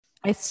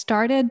I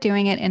started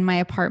doing it in my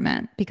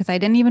apartment because I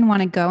didn't even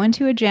want to go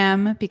into a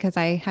gym because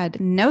I had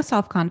no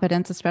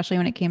self-confidence, especially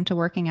when it came to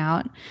working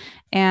out.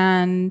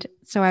 And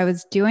so I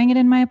was doing it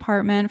in my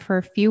apartment for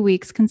a few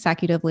weeks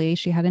consecutively.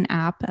 She had an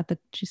app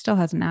she still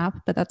has an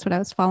app, but that's what I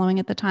was following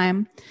at the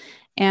time.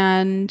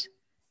 And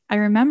I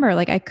remember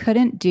like I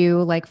couldn't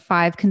do like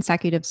 5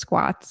 consecutive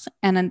squats.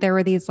 And then there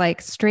were these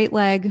like straight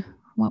leg,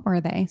 what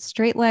were they?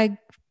 Straight leg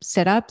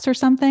sit-ups or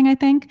something, I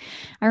think.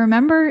 I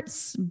remember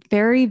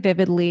very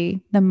vividly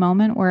the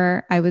moment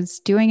where I was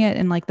doing it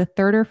in like the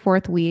third or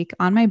fourth week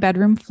on my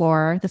bedroom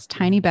floor, this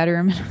tiny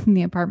bedroom in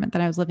the apartment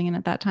that I was living in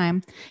at that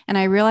time. And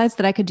I realized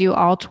that I could do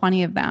all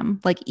 20 of them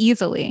like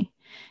easily.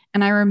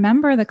 And I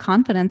remember the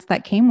confidence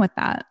that came with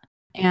that.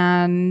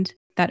 And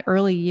that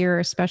early year,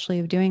 especially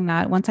of doing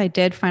that, once I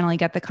did finally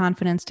get the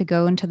confidence to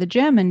go into the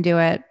gym and do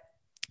it,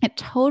 it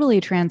totally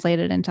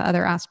translated into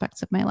other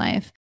aspects of my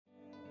life.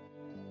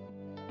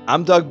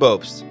 I'm Doug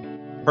Bopst,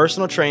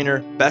 personal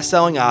trainer,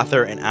 best-selling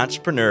author, and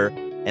entrepreneur,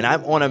 and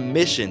I'm on a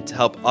mission to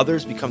help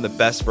others become the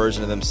best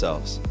version of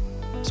themselves.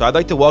 So I'd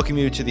like to welcome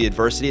you to the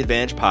Adversity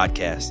Advantage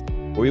podcast,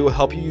 where we will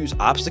help you use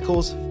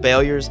obstacles,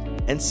 failures,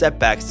 and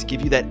setbacks to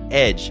give you that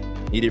edge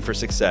needed for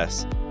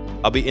success.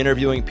 I'll be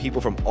interviewing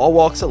people from all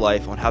walks of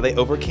life on how they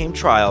overcame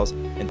trials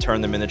and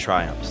turned them into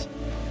triumphs.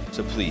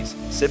 So please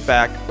sit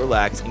back,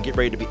 relax, and get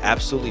ready to be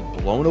absolutely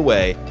blown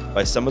away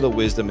by some of the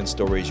wisdom and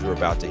stories you're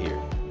about to hear.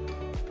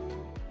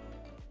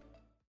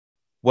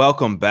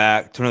 Welcome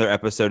back to another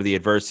episode of the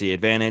Adversity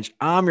Advantage.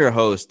 I'm your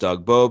host,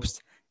 Doug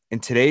Bopst,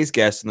 and today's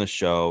guest on the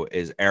show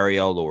is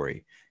Arielle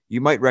Lorre.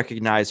 You might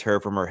recognize her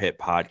from her hit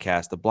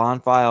podcast, The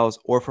Blonde Files,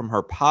 or from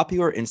her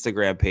popular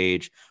Instagram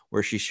page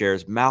where she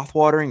shares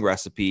mouthwatering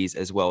recipes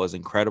as well as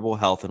incredible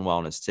health and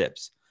wellness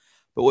tips.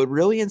 But what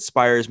really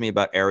inspires me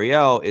about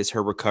Arielle is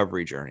her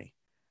recovery journey.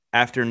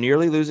 After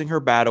nearly losing her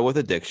battle with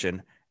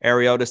addiction,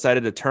 Arielle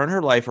decided to turn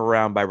her life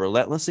around by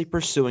relentlessly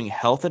pursuing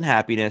health and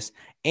happiness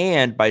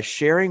and by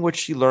sharing what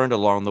she learned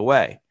along the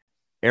way.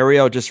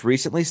 Arielle just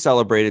recently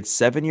celebrated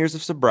 7 years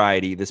of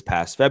sobriety this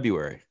past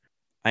February.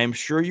 I am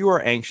sure you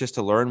are anxious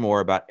to learn more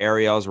about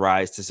Arielle's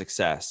rise to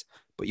success,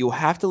 but you'll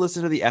have to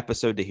listen to the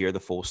episode to hear the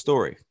full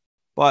story.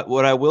 But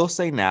what I will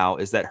say now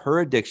is that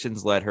her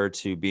addictions led her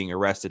to being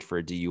arrested for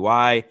a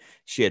DUI.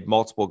 She had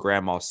multiple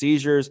grand mal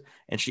seizures,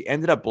 and she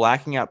ended up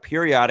blacking out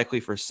periodically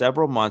for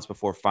several months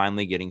before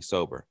finally getting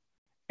sober.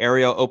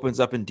 Arielle opens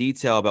up in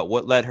detail about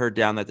what led her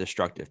down that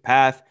destructive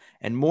path,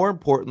 and more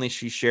importantly,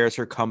 she shares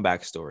her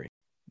comeback story.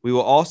 We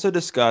will also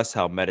discuss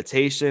how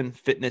meditation,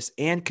 fitness,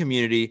 and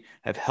community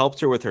have helped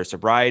her with her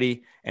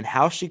sobriety and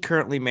how she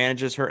currently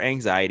manages her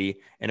anxiety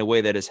in a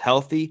way that is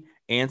healthy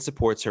and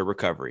supports her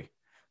recovery.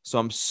 So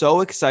I'm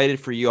so excited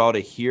for you all to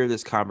hear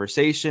this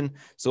conversation.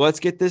 So let's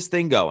get this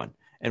thing going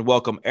and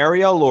welcome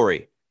Arielle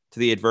Lorre to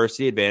the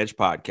Adversity Advantage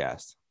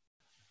podcast.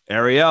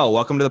 Arielle,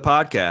 welcome to the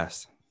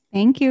podcast.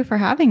 Thank you for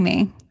having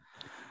me.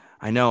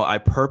 I know I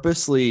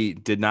purposely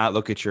did not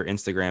look at your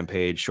Instagram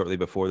page shortly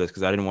before this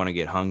because I didn't want to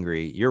get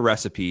hungry. Your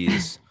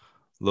recipes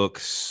look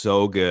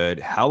so good.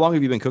 How long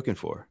have you been cooking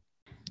for?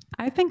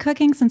 I've been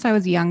cooking since I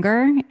was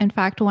younger. In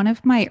fact, one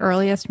of my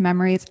earliest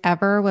memories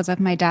ever was of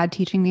my dad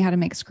teaching me how to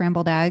make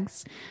scrambled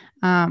eggs.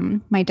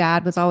 My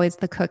dad was always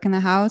the cook in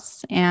the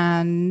house.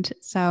 And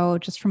so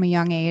just from a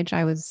young age,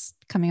 I was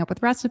coming up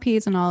with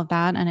recipes and all of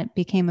that. And it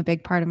became a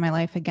big part of my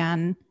life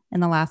again in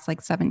the last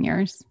 7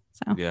 years.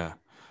 So yeah,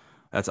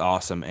 that's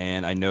awesome.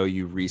 And I know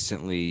you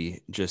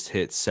recently just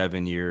hit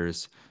 7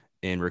 years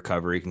in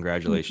recovery.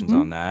 Congratulations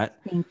on that.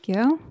 Thank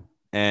you.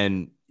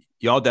 And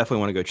y'all definitely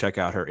want to go check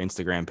out her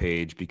Instagram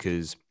page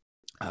because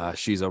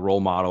she's a role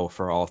model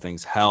for all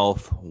things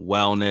health,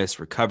 wellness,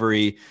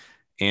 recovery,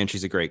 and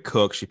she's a great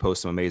cook. She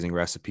posts some amazing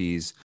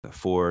recipes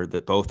for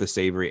both the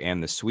savory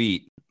and the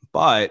sweet.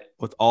 But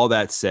with all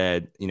that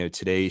said,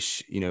 today,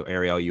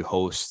 Arielle, you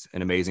host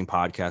an amazing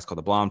podcast called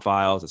The Blonde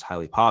Files. It's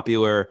highly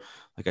popular.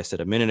 Like I said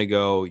a minute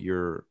ago,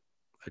 you're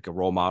like a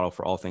role model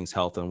for all things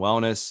health and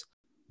wellness.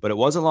 But it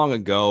wasn't long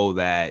ago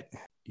that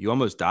you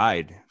almost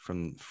died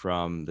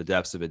from the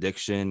depths of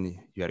addiction.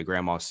 You had a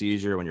grand mal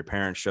seizure when your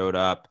parents showed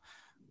up,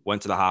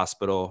 went to the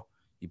hospital.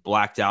 You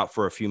blacked out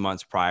for a few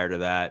months prior to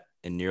that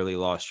and nearly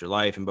lost your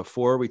life. And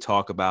before we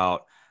talk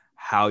about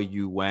how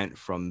you went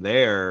from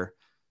there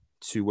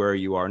to where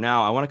you are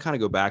now, I want to kind of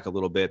go back a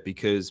little bit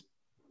because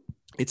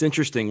it's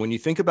interesting. When you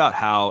think about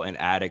how an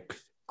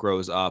addict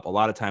grows up, a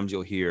lot of times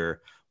you'll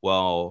hear,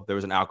 well, there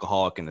was an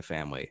alcoholic in the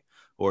family,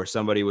 or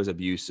somebody was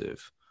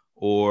abusive,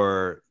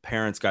 or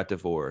parents got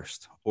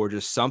divorced, or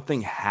just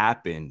something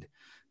happened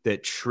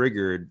that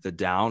triggered the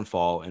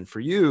downfall. And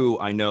for you,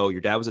 I know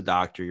your dad was a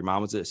doctor. Your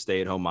mom was a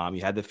stay-at-home mom.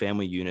 You had the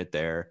family unit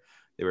there.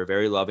 They were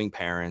very loving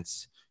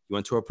parents. You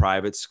went to a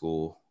private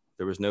school.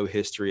 There was no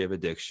history of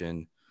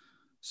addiction.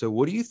 So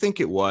what do you think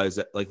it was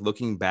that, like,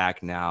 looking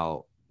back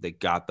now, that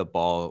got the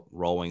ball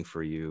rolling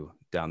for you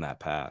down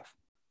that path?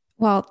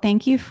 Well,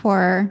 thank you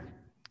for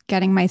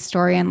getting my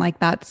story in like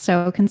that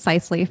so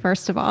concisely,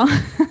 first of all.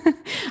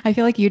 I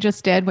feel like you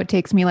just did what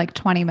takes me like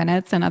 20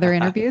 minutes in other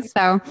interviews.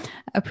 So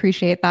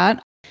appreciate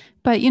that.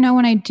 But,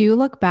 when I do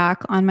look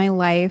back on my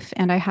life,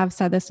 and I have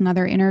said this in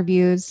other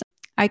interviews,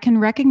 I can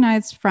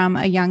recognize from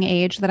a young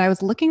age that I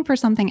was looking for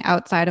something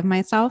outside of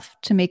myself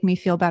to make me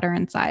feel better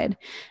inside.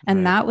 And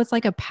Right. that was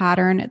like a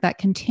pattern that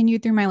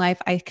continued through my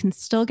life. I can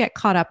still get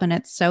caught up in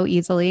it so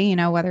easily,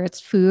 whether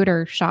it's food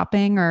or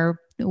shopping or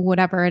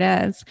whatever it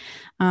is.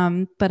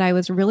 But I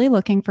was really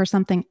looking for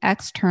something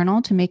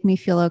external to make me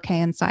feel okay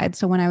inside.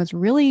 So when I was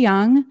really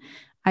young,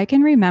 I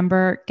can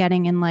remember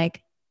getting in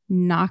like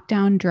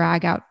knockdown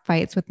drag out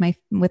fights with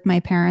my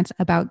parents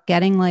about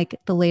getting like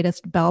the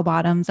latest bell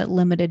bottoms at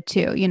limited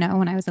two,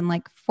 when I was in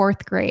like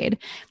fourth grade.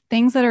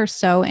 Things that are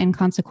so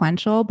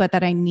inconsequential but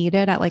that I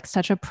needed at like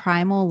such a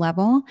primal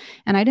level,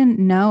 and I didn't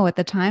know at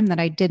the time that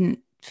I didn't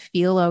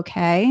feel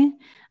okay,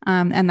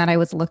 and that I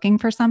was looking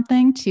for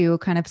something to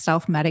kind of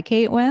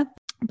self-medicate with.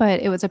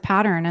 But it was a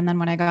pattern. And then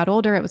when I got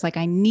older, it was like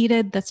I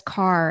needed this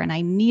car and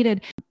I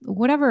needed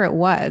whatever it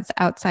was,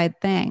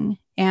 outside thing.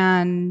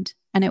 And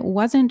it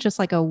wasn't just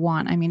like a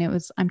want. I mean,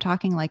 I'm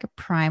talking like a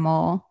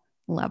primal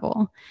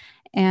level.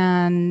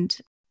 And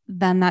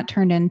then that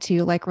turned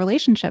into like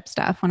relationship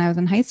stuff when I was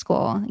in high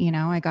school.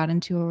 I got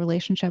into a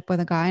relationship with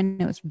a guy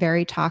and it was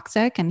very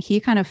toxic, and he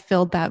kind of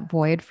filled that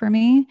void for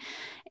me.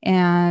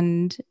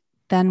 And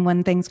then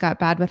when things got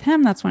bad with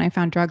him, that's when I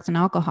found drugs and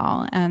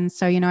alcohol. And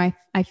so,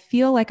 I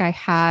feel like I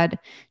had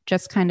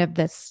just kind of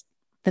this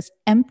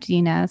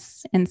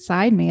emptiness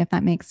inside me, if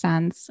that makes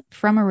sense,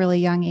 from a really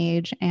young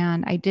age.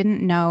 And I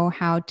didn't know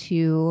how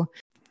to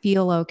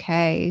feel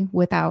okay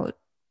without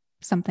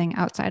something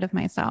outside of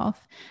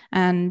myself.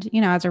 And,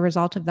 as a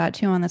result of that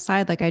too, on the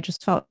side, like I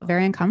just felt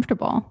very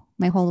uncomfortable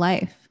my whole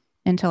life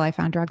until I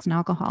found drugs and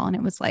alcohol. And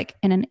it was like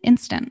in an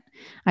instant,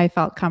 I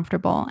felt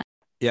comfortable.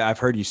 Yeah, I've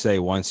heard you say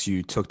once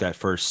you took that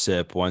first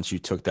sip, once you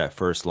took that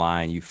first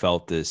line, you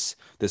felt this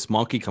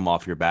monkey come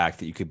off your back,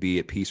 that you could be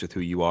at peace with who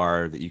you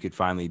are, that you could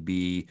finally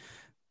be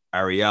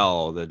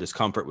Arielle. The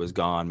discomfort was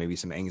gone, maybe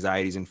some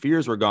anxieties and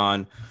fears were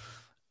gone.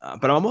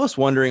 But I'm almost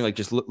wondering, like,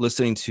 just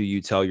listening to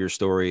you tell your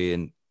story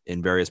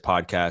in various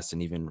podcasts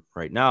and even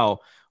right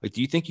now, like,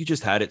 do you think you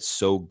just had it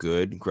so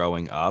good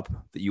growing up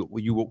that you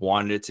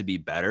wanted it to be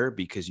better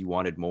because you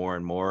wanted more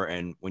and more,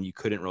 and when you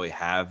couldn't really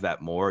have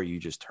that more, you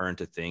just turned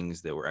to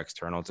things that were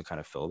external to kind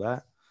of fill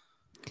that?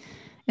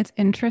 It's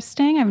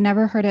interesting. I've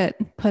never heard it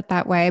put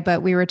that way,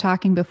 but we were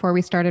talking before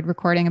we started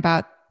recording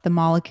about the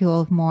molecule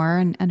of more,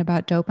 and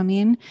about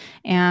dopamine.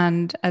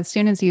 And as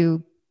soon as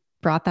you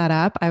brought that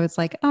up, I was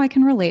like, oh, I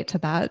can relate to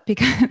that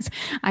because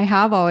I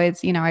have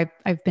always,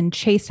 I've been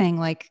chasing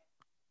like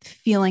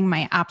feeling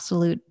my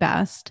absolute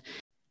best.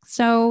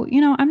 So,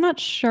 I'm not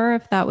sure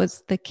if that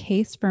was the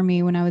case for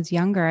me when I was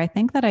younger. I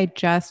think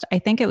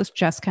it was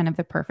just kind of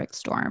the perfect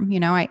storm.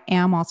 I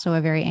am also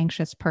a very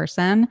anxious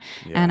person,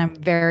 and Yeah. I'm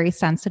very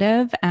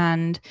sensitive,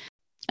 and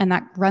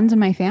that runs in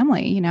my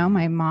family.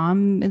 My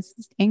mom is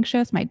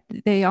anxious.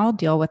 They all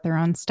deal with their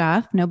own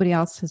stuff. Nobody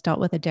else has dealt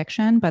with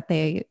addiction, but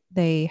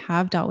they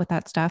have dealt with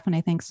that stuff. And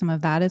I think some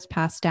of that is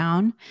passed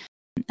down.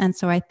 And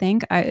so I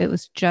think I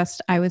was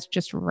just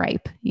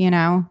ripe.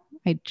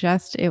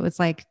 It was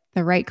like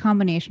the right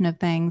combination of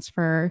things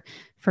for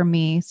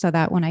me, so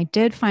that when I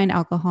did find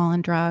alcohol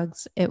and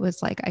drugs, it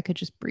was like I could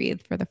just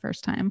breathe for the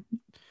first time.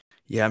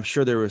 Yeah, I'm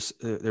sure there was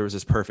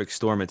this perfect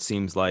storm, it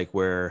seems like,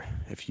 where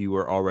if you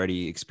were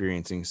already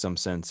experiencing some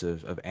sense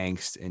of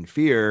angst and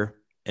fear,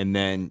 and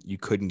then you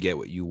couldn't get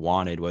what you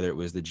wanted, whether it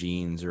was the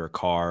jeans or a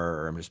car,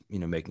 or I'm just,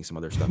 making some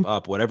other stuff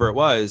up, whatever it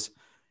was,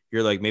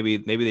 you're like, maybe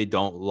they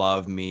don't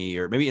love me,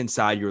 or maybe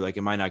inside you're like,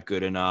 am I not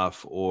good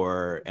enough,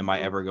 or am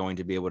I ever going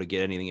to be able to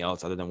get anything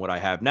else other than what I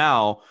have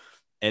now?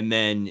 And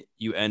then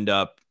you end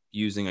up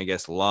using, I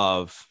guess,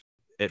 love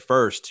at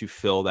first to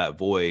fill that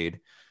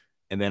void.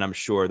 And then I'm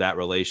sure that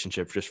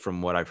relationship, just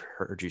from what I've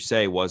heard you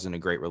say, wasn't a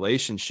great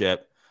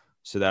relationship.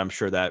 So that I'm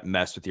sure that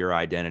messed with your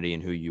identity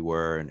and who you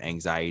were, and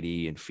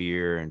anxiety and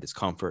fear and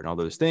discomfort and all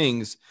those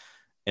things.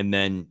 And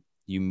then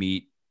you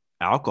meet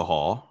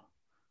alcohol,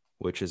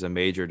 which is a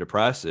major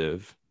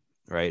depressive,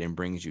 right? And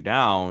brings you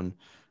down.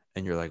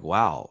 And you're like,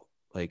 wow,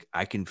 like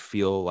I can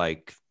feel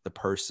like the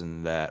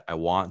person that I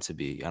want to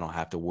be. I don't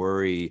have to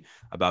worry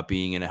about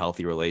being in a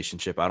healthy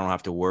relationship. I don't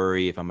have to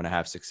worry if I'm going to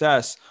have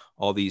success,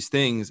 all these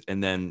things.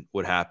 And then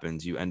what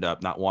happens? You end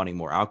up not wanting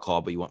more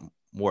alcohol, but you want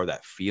more of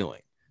that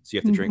feeling. So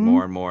you have to drink Mm-hmm.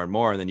 more and more and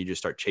more. And then you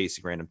just start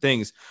chasing random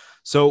things.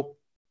 So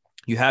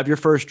you have your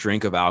first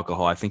drink of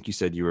alcohol. I think you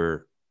said you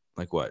were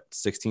like, what,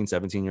 16,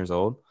 17 years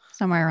old?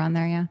 Somewhere around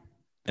there, yeah.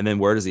 And then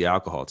where does the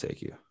alcohol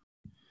take you?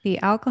 The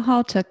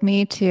alcohol took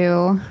me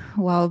to,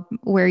 well,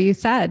 where you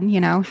said,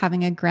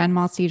 having a grand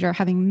mal seizure,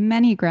 having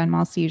many grand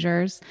mal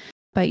seizures.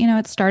 But,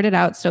 it started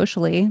out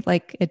socially,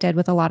 like it did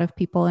with a lot of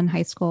people in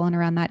high school and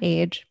around that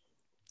age.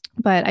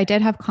 But I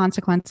did have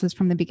consequences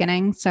from the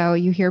beginning. So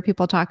you hear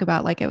people talk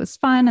about like it was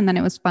fun, and then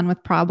it was fun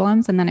with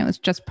problems, and then it was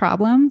just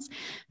problems.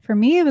 For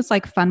me, it was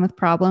like fun with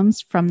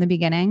problems from the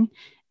beginning.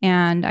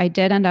 And I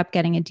did end up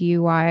getting a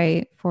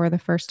DUI for the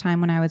first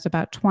time when I was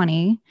about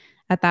 20.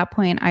 At that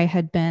point, I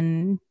had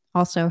been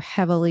also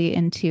heavily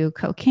into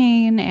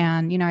cocaine.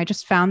 And, I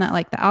just found that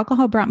like the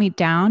alcohol brought me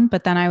down,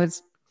 but then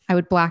I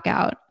would black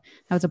out.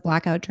 I was a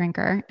blackout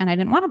drinker and I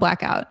didn't want to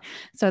black out.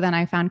 So then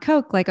I found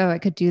Coke, like, oh, I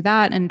could do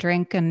that and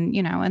drink and,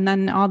 and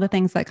then all the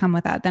things that come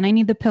with that. Then I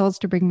need the pills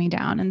to bring me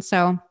down. And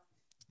so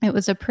it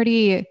was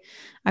I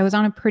was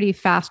on a pretty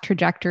fast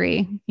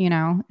trajectory,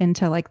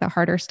 into like the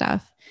harder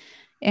stuff.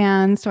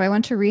 And so I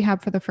went to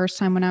rehab for the first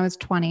time when I was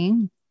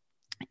 20,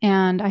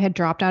 and I had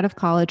dropped out of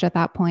college at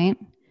that point.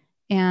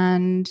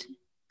 And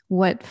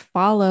what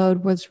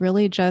followed was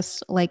really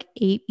just like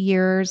 8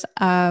 years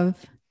of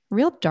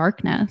real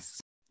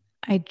darkness.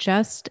 I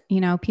just,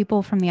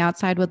 people from the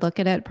outside would look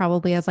at it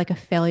probably as like a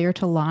failure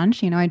to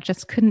launch. I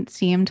just couldn't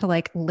seem to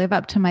like live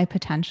up to my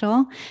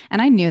potential.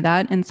 And I knew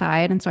that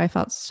inside. And so I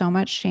felt so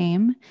much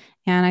shame.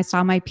 And I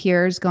saw my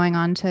peers going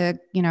on to,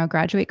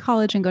 graduate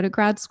college and go to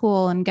grad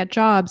school and get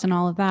jobs and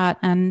all of that.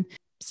 And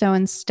so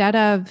instead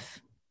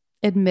of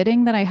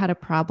admitting that I had a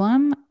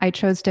problem, I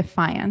chose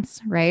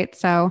defiance, right?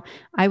 So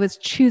I was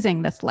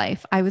choosing this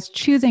life. I was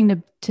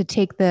choosing to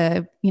take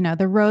the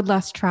road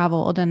less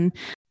traveled and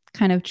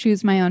kind of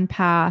choose my own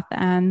path.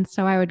 And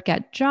so I would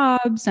get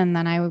jobs and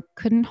then I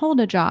couldn't hold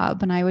a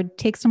job, and I would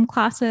take some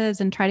classes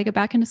and try to get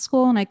back into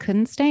school, and I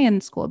couldn't stay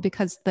in school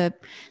because the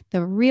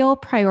real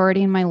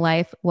priority in my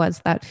life was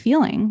that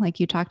feeling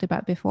like you talked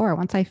about before.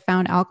 Once I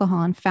found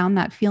alcohol and found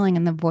that feeling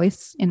and the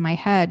voice in my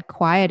head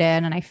quieted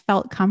and I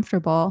felt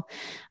comfortable,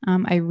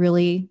 I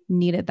really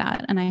needed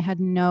that. And I had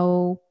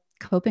no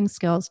coping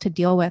skills to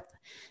deal with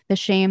the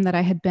shame that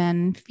I had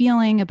been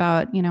feeling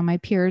about, my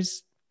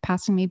peers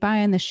passing me by,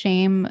 and the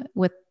shame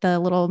with the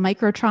little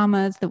micro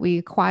traumas that we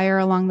acquire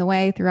along the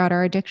way throughout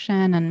our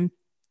addiction. And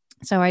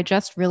so I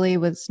just really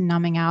was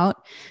numbing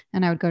out,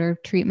 and I would go to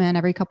treatment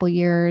every couple of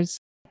years.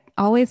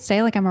 I always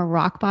say like I'm a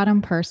rock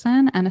bottom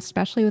person, and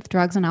especially with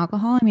drugs and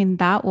alcohol. I mean,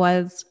 that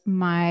was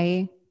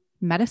my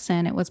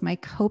medicine. It was my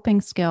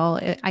coping skill.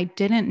 I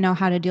didn't know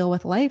how to deal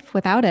with life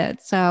without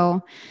it.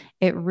 So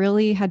it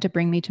really had to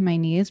bring me to my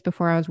knees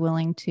before I was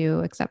willing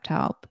to accept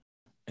help.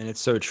 And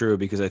it's so true,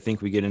 because I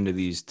think we get into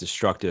these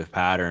destructive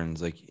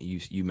patterns. Like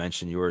you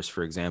mentioned yours,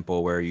 for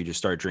example, where you just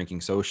start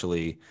drinking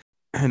socially.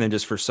 And then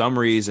just for some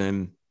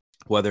reason,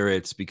 whether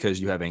it's because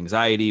you have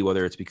anxiety,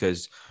 whether it's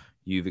because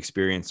you've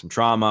experienced some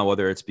trauma,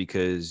 whether it's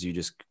because you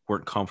just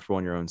weren't comfortable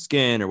in your own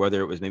skin, or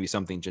whether it was maybe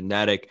something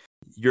genetic,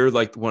 you're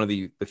like one of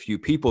the few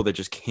people that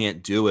just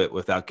can't do it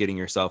without getting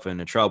yourself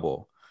into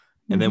trouble.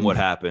 And then what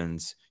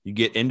happens? You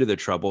get into the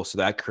trouble. So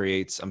that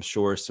creates, I'm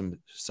sure,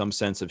 some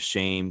sense of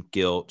shame,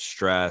 guilt,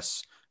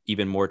 stress,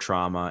 even more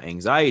trauma,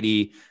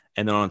 anxiety.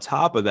 And then on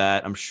top of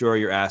that, I'm sure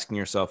you're asking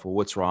yourself, well,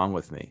 what's wrong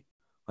with me?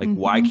 Like,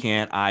 why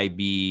can't I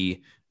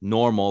be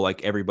normal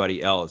like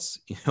everybody else?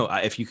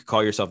 If you could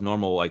call yourself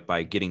normal, like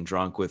by getting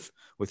drunk with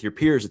your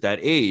peers at that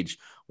age,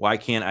 why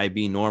can't I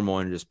be normal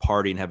and just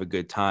party and have a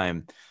good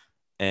time?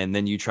 And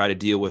then you try to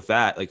deal with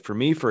that. Like for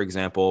me, for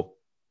example,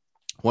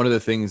 one of the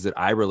things that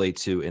I relate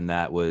to in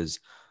that was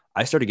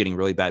I started getting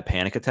really bad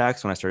panic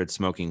attacks when I started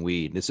smoking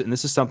weed. This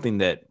is something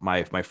that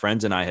my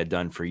friends and I had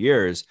done for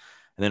years.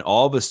 And then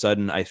all of a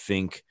sudden, I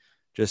think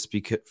just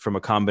because from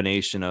a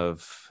combination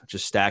of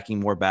just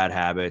stacking more bad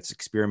habits,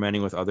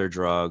 experimenting with other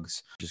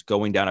drugs, just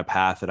going down a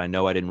path that I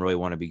know I didn't really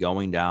want to be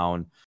going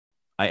down,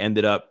 I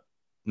ended up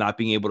not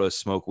being able to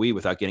smoke weed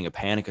without getting a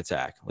panic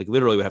attack. Like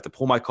literally would have to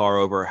pull my car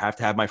over, have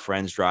to have my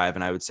friends drive.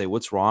 And I would say,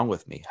 what's wrong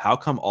with me? How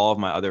come all of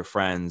my other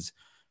friends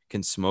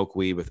can smoke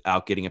weed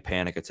without getting a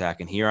panic attack?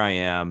 And here I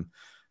am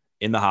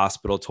in the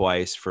hospital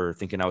twice for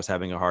thinking I was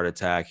having a heart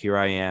attack. Here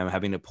I am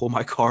having to pull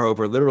my car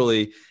over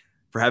literally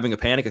for having a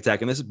panic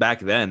attack. And this is back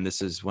then.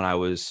 This is when I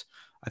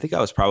think I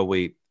was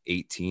probably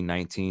 18,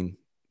 19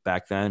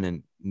 back then.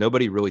 And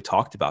nobody really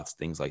talked about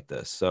things like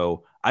this.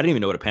 So I didn't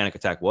even know what a panic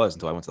attack was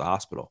until I went to the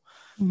hospital.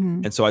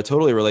 And so I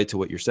totally relate to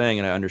what you're saying.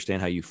 And I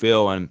understand how you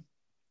feel. And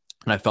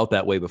I felt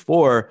that way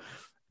before.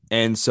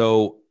 And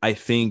so I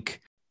think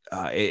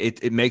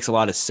it makes a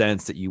lot of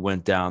sense that you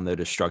went down the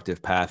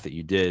destructive path that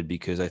you did,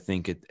 because I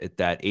think at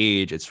that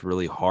age, it's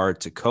really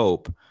hard to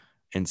cope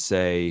and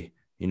say,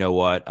 you know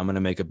what, I'm going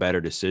to make a better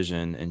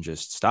decision and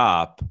just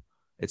stop.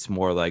 It's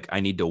more like I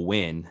need to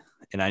win,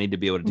 and I need to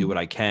be able to do what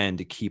I can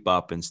to keep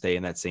up and stay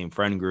in that same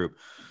friend group.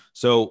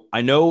 So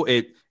I know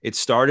it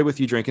started with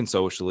you drinking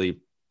socially.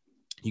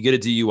 You get a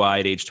DUI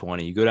at age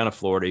 20, you go down to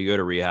Florida, you go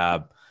to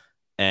rehab,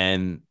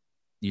 and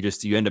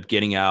you end up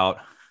getting out,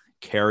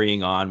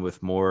 carrying on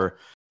with more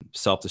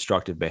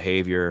self-destructive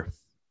behavior.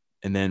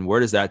 And then where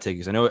does that take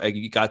you? Because I know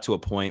you got to a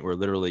point where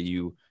literally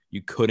you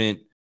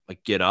couldn't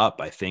like get up,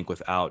 I think,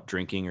 without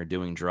drinking or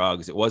doing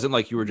drugs. It wasn't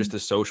like you were just a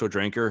social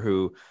drinker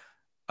who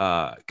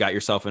got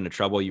yourself into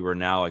trouble. You were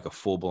now like a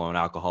full-blown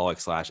alcoholic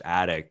 /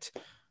 addict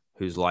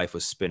whose life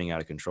was spinning out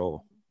of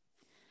control.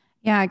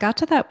 Yeah, I got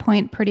to that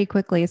point pretty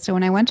quickly. So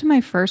when I went to my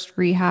first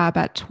rehab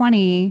at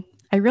 20,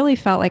 I really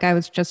felt like I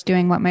was just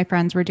doing what my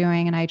friends were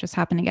doing, and I just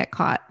happened to get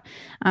caught.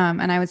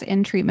 And I was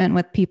in treatment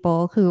with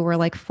people who were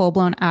like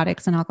full-blown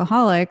addicts and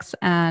alcoholics,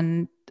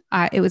 and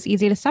it was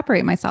easy to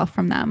separate myself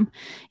from them.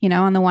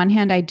 On the one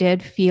hand, I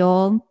did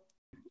feel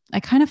I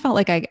kind of felt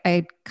like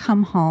I'd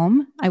come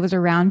home. I was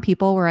around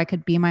people where I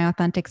could be my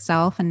authentic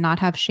self and not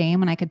have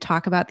shame. And I could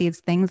talk about these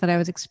things that I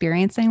was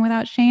experiencing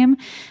without shame.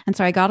 And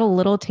so I got a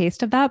little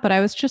taste of that, but I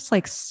was just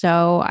like,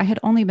 I had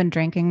only been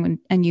drinking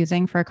and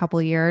using for a couple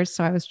of years.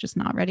 So I was just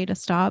not ready to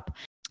stop.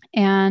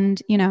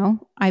 And,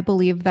 I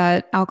believe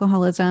that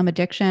alcoholism,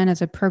 addiction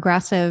is a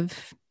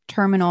progressive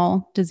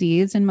terminal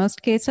disease in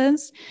most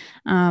cases.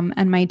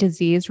 And my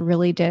disease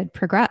really did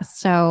progress.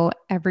 So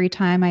every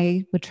time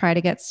I would try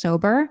to get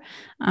sober,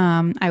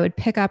 I would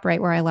pick up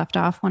right where I left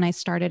off when I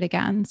started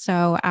again.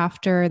 So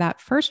after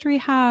that first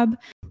rehab,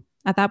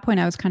 at that point,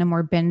 I was kind of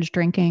more binge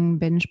drinking,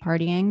 binge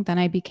partying. Then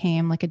I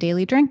became like a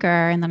daily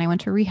drinker. And then I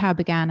went to rehab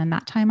again. And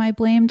that time I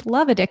blamed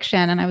love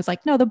addiction. And I was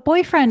like, no, the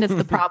boyfriend is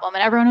the problem.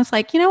 And everyone was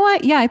like, you know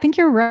what? Yeah, I think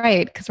you're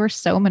right. Because we're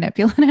so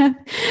manipulative.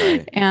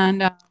 Right.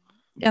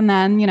 And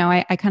then,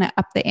 I kind of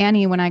upped the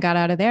ante when I got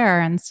out of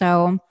there. And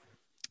so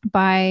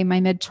by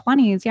my mid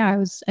 20s, I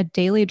was a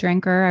daily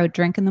drinker. I would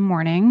drink in the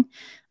morning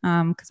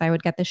because I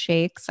would get the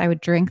shakes. I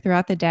would drink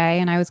throughout the day.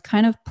 And I was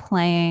kind of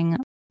playing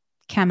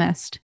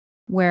chemist,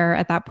 where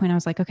at that point I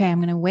was like, okay, I'm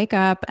going to wake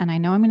up and I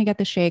know I'm going to get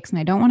the shakes and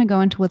I don't want to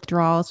go into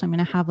withdrawal. So I'm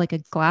going to have like a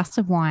glass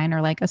of wine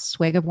or like a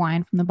swig of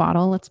wine from the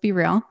bottle. Let's be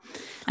real.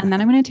 And then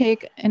I'm going to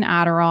take an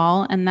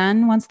Adderall. And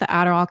then once the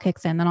Adderall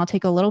kicks in, then I'll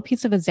take a little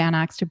piece of a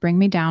Xanax to bring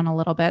me down a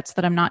little bit so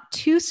that I'm not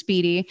too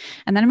speedy.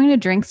 And then I'm going to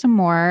drink some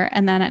more.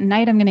 And then at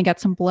night, I'm going to get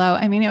some blow.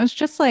 I mean, it was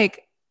just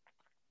like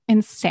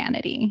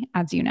insanity,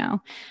 as you know.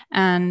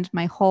 And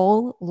my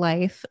whole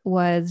life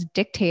was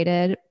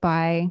dictated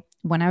by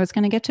when I was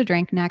going to get to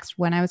drink next,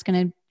 when I was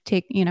going to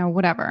take,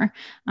 whatever.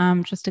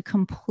 Just a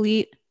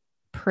complete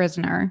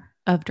prisoner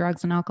of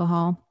drugs and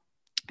alcohol.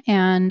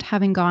 And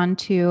having gone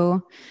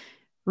to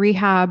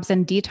rehabs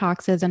and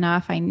detoxes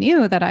enough, I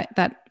knew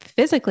that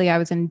physically I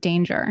was in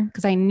danger,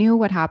 because I knew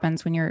what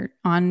happens when you're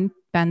on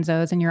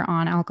benzos and you're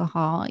on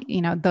alcohol.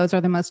 Those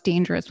are the most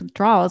dangerous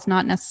withdrawals,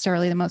 not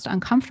necessarily the most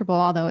uncomfortable,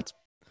 although it's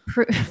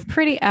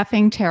pretty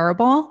effing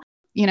terrible.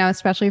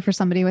 Especially for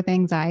somebody with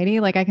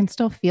anxiety, like I can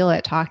still feel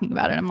it talking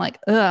about it. I'm like,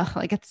 ugh,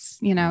 like it's,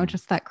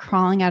 just that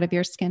crawling out of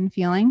your skin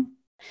feeling.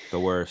 The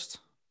worst.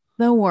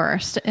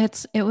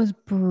 It was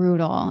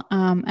brutal.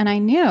 And I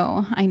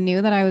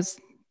knew that I was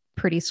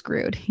pretty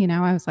screwed.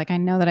 I was like, I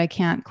know that I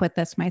can't quit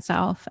this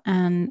myself.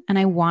 And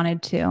I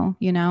wanted to,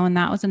 and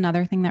that was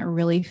another thing that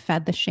really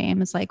fed the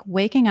shame, is like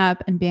waking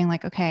up and being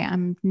like, okay,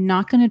 I'm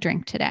not going to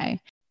drink today.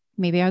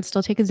 Maybe I would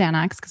still take a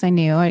Xanax because I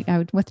knew I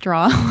would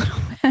withdraw a little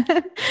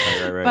bit.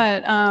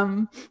 Right. But,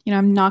 I'm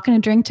not going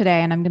to drink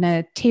today, and I'm going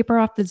to taper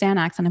off the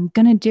Xanax, and I'm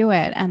going to do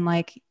it. And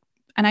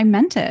I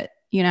meant it,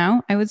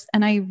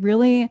 I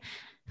really,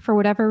 for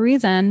whatever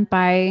reason,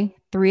 by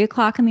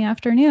 3:00 in the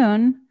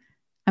afternoon,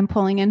 I'm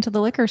pulling into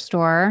the liquor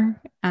store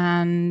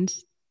and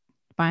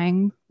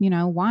buying,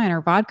 wine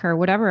or vodka or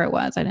whatever it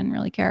was. I didn't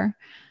really care.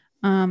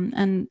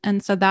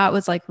 And so that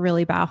was like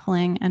really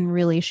baffling and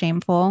really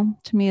shameful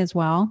to me as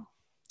well,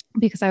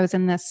 because I was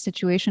in this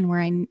situation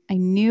where I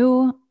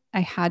knew I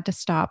had to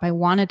stop. I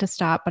wanted to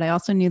stop, but I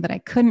also knew that I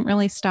couldn't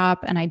really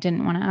stop, and I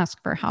didn't want to ask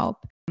for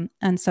help.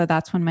 And so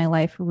that's when my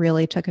life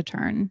really took a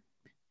turn,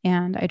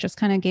 and I just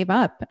kind of gave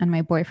up, and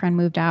my boyfriend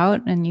moved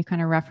out. And you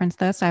kind of referenced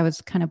this. I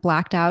was kind of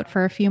blacked out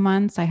for a few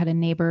months. I had a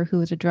neighbor who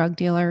was a drug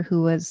dealer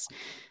who was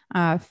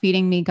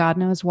feeding me God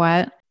knows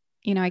what.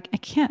 I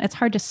can't, it's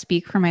hard to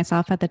speak for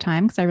myself at the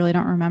time because I really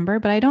don't remember,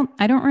 but I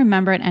don't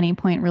remember at any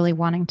point really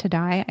wanting to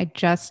die. I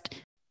just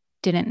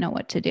didn't know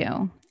what to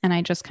do. And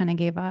I just kind of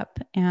gave up.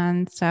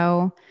 And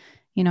so,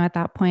 at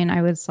that point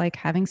I was like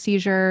having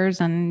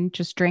seizures and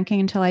just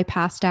drinking until I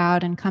passed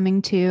out and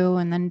coming to,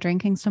 and then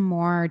drinking some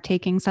more,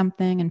 taking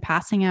something and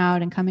passing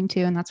out and coming to.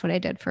 And that's what I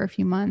did for a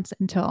few months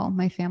until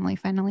my family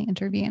finally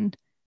intervened.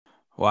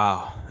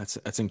 Wow.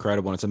 That's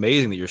incredible. And it's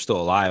amazing that you're still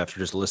alive after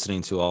just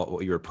listening to all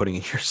what you were putting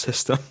in your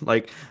system.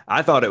 Like,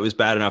 I thought it was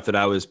bad enough that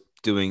I was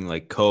doing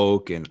like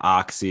Coke and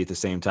Oxy at the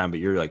same time, but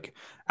you're like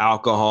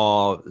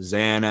alcohol,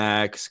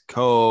 Xanax,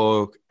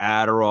 Coke,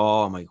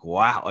 Adderall. I'm like,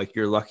 wow, like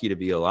you're lucky to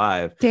be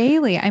alive.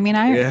 Daily. I mean,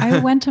 I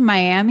went to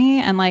Miami,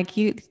 and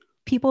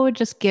people would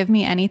just give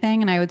me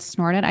anything and I would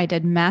snort it. I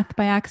did meth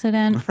by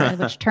accident,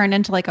 which turned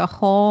into like a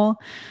whole,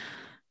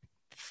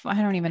 I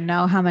don't even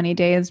know how many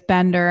days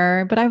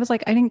bender, but I was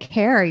like, I didn't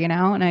care,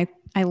 and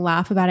I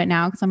laugh about it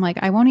now because I'm like,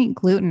 I won't eat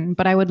gluten,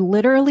 but I would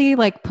literally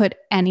like put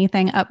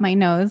anything up my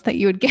nose that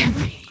you would give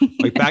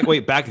me.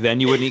 Back then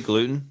you wouldn't eat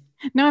gluten?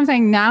 No, I'm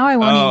saying now I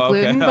won't eat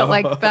gluten, but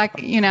like back,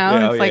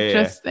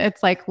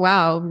 it's like,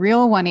 wow,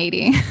 real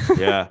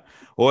 180. Yeah.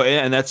 Well,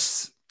 and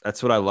that's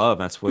what I love.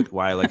 That's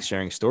why I like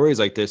sharing stories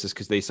like this, is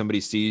because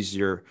somebody sees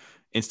your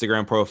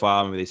Instagram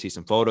profile, maybe they see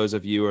some photos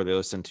of you, or they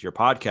listen to your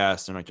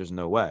podcast, and like, there's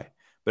no way.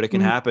 But it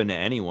can happen to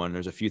anyone.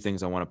 There's a few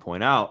things I want to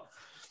point out.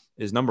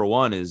 Is number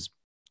one is,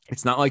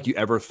 it's not like you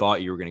ever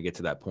thought you were going to get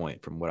to that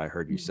point from what I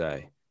heard you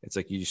say. It's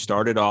like you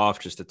started off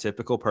just a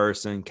typical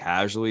person,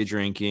 casually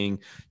drinking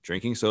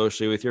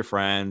socially with your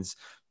friends.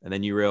 And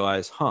then you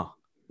realize,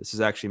 this is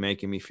actually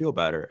making me feel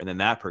better. And then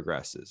that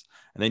progresses.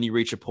 And then you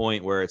reach a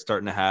point where it's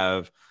starting to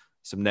have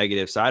some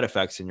negative side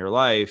effects in your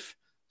life.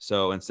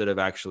 So instead of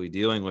actually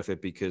dealing with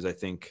it, because I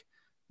think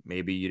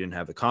maybe you didn't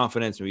have the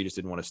confidence, maybe you just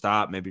didn't want to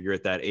stop. Maybe you're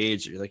at that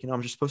age. You're like,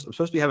 I'm supposed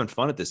to be having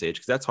fun at this age.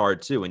 Cause that's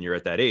hard too. When you're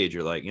at that age,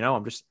 you're like,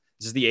 this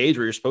is the age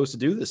where you're supposed to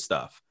do this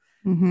stuff.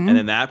 And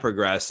then that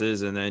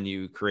progresses, and then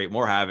you create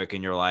more havoc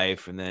in your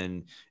life. And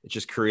then it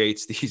just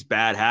creates these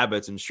bad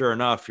habits. And sure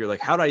enough, you're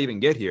like, how did I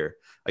even get here?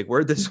 Like,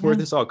 where'd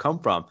this all come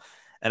from?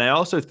 And I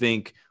also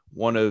think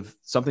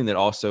something that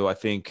also I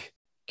think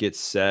gets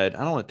said,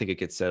 I don't think it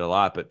gets said a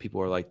lot, but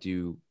people are like,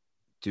 do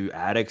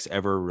addicts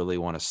ever really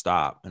want to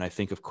stop? And I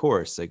think, of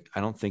course, like, I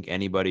don't think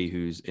anybody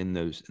who's in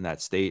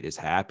that state is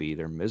happy.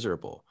 They're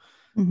miserable.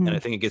 And I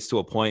think it gets to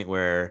a point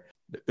where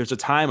there's a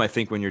time, I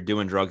think, when you're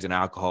doing drugs and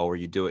alcohol where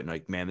you do it and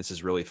like, man, this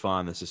is really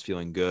fun. This is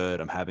feeling good.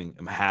 I'm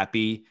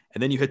happy.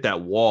 And then you hit that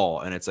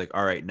wall and it's like,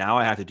 all right, now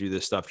I have to do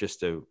this stuff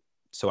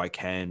so I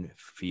can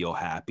feel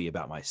happy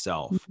about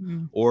myself,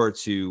 or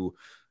to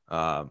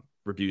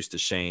reduce the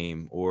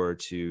shame, or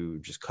to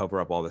just cover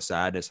up all the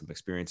sadness I'm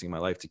experiencing in my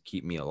life to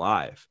keep me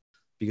alive.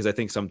 Because I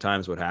think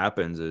sometimes what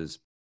happens is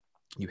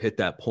you hit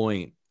that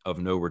point of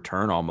no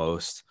return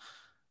almost,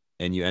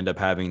 and you end up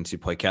having to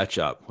play catch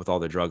up with all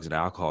the drugs and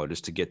alcohol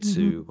just to get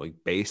to like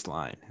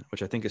baseline,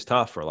 which I think is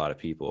tough for a lot of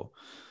people.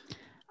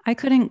 I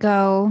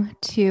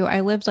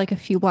lived like a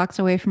few blocks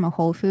away from a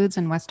Whole Foods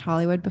in West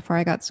Hollywood before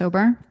I got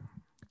sober.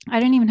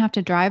 I didn't even have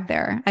to drive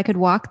there. I could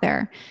walk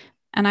there,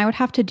 and I would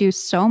have to do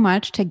so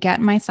much to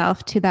get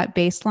myself to that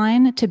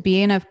baseline, to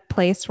be in a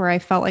place where I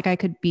felt like I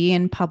could be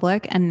in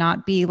public and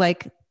not be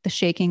like the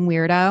shaking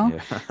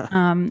weirdo.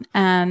 Yeah.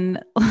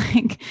 And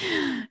like,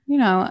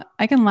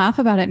 I can laugh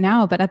about it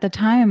now, but at the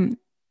time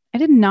I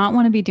did not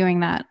want to be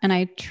doing that. And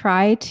I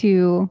try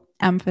to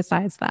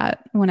emphasize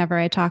that whenever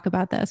I talk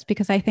about this,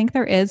 because I think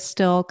there is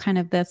still kind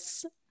of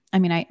this, I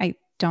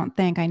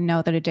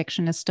know that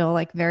addiction is still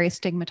like very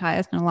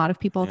stigmatized. And a lot of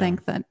people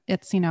think that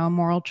it's, a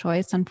moral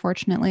choice.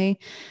 Unfortunately,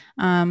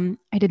 I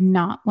did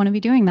not want to be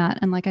doing that.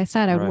 And like I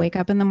said, I would wake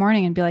up in the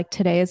morning and be like,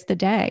 today is the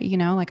day,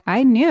 like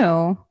I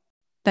knew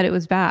that it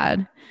was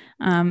bad.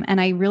 And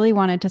I really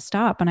wanted to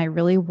stop, and I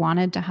really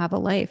wanted to have a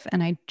life,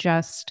 and I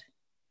just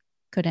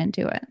couldn't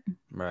do it.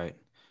 Right.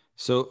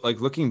 So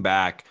like looking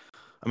back,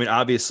 I mean,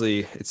 obviously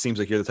it seems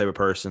like you're the type of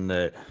person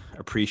that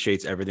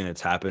appreciates everything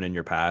that's happened in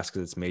your past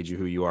because it's made you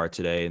who you are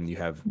today. And you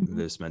have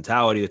this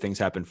mentality that things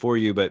happen for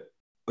you. But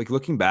like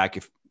looking back,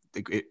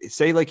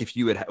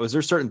 was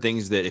there certain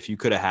things that if you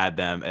could have had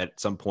them at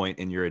some point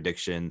in your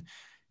addiction,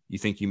 you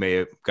think you may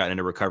have gotten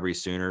into recovery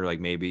sooner? Like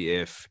maybe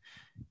if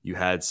you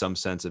had some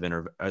sense of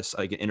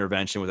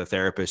intervention with a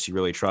therapist you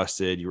really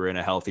trusted, you were in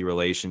a healthy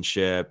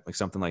relationship, like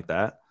something like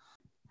that?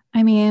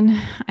 I mean,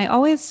 I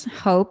always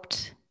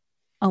hoped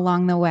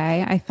along the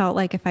way. I felt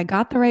like if I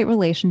got the right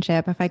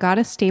relationship, if I got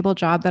a stable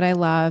job that I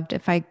loved,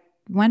 if I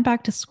went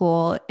back to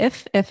school,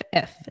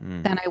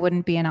 then I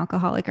wouldn't be an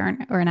alcoholic or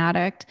an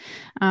addict.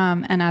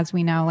 And as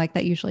we know, like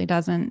that usually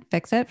doesn't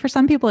fix it. For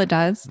some people it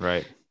does.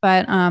 Right.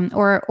 But,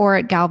 or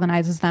it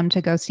galvanizes them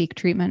to go seek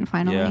treatment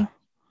finally. Yeah.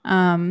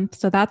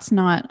 So that's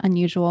not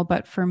unusual,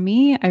 but for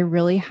me, I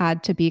really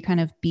had to be kind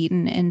of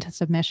beaten into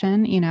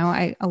submission.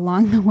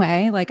 Along the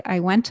way, like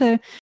I went to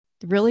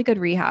really good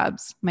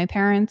rehabs. My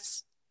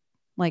parents,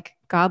 like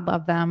God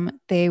love them,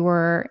 they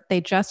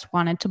just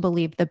wanted to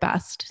believe the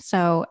best.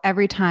 So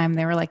every time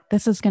they were like,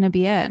 this is going to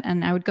be it.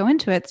 And I would go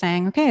into it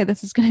saying, okay,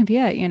 this is going to be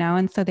it,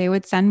 and so they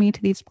would send me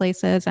to these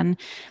places. And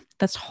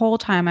this whole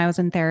time I was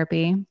in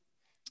therapy.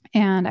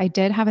 And I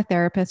did have a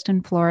therapist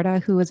in Florida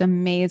who was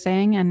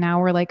amazing. And now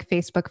we're like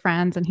Facebook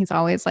friends, and he's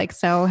always like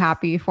so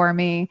happy for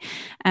me.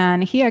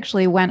 And he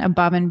actually went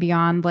above and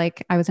beyond.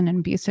 Like I was in an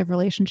abusive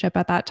relationship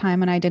at that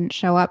time, and I didn't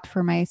show up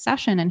for my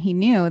session. And he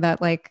knew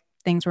that like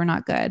things were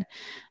not good.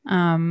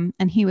 And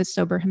he was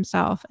sober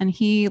himself, and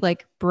he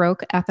like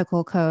broke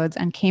ethical codes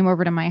and came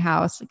over to my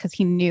house because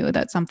he knew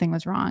that something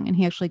was wrong. And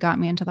he actually got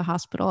me into the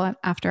hospital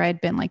after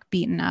I'd been like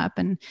beaten up.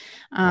 And,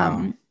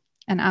 wow.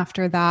 And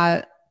after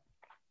that,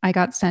 I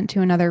got sent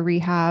to another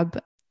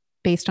rehab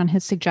based on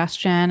his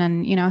suggestion.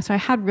 And, so I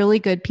had really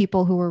good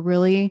people who were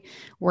really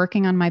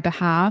working on my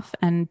behalf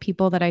and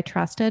people that I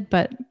trusted,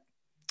 but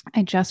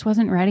I just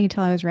wasn't ready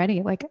till I was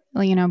ready. Like,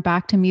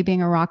 back to me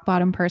being a rock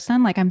bottom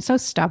person. Like I'm so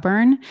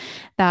stubborn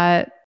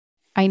that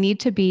I need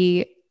to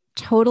be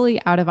totally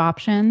out of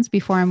options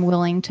before I'm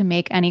willing to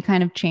make any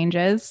kind of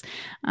changes,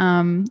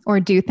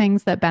 or do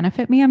things that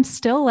benefit me. I'm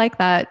still like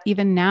that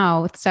even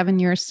now with 7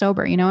 years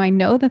sober. I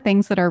know the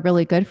things that are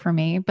really good for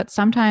me, but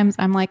sometimes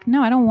I'm like,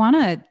 no, I don't want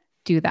to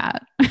do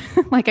that.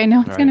 Like, I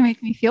know it's going to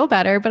make me feel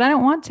better, but I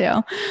don't want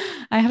to.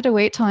 I have to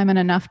wait till I'm in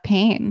enough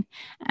pain.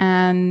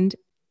 And,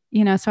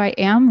 so I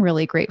am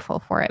really grateful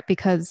for it,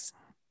 because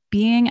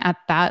being at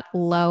that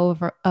low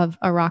of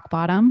a rock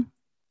bottom,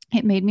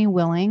 it made me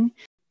willing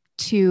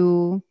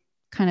to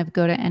kind of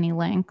go to any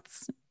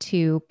lengths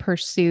to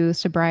pursue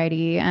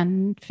sobriety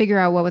and figure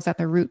out what was at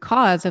the root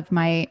cause of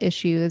my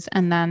issues.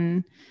 And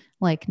then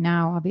like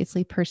now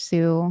obviously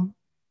pursue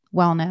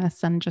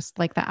wellness and just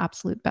like the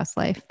absolute best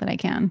life that I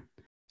can.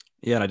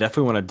 Yeah. And I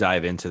definitely want to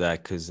dive into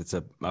that because it's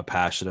a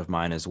passion of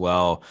mine as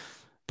well.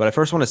 But I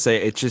first want to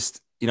say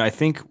I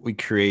think we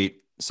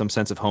create some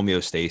sense of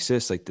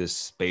homeostasis, like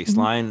this Mhm.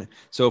 baseline.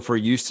 So if we're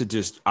used to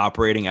just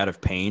operating out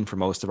of pain for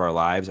most of our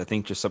lives, I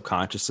think just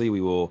subconsciously we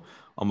will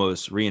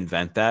almost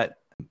reinvent that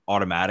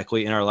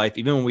automatically in our life,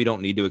 even when we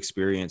don't need to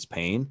experience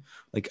pain.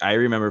 Like I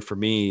remember for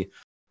me,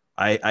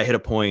 I hit a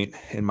point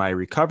in my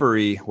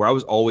recovery where I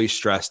was always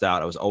stressed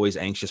out. I was always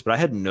anxious, but I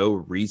had no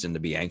reason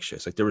to be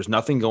anxious. Like there was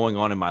nothing going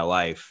on in my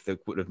life that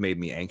would have made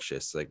me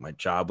anxious. Like my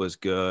job was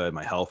good.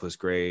 My health was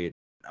great.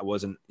 I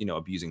wasn't,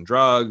 abusing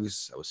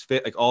drugs. I was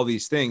fit, like all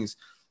these things.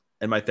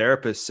 And my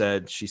therapist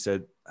she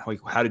said,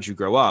 how did you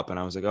grow up? And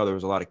I was like, oh, there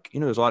was a lot of,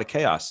 there's a lot of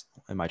chaos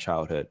in my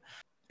childhood.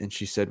 And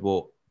she said,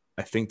 well,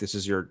 I think this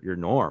is your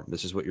norm.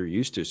 This is what you're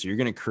used to. So you're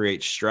going to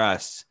create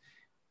stress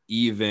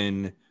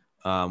even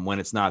when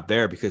it's not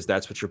there, because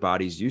that's what your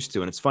body's used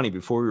to. And it's funny,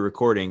 before we were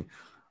recording,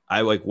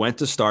 I went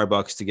to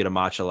Starbucks to get a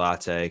matcha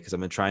latte because I've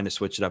been trying to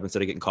switch it up.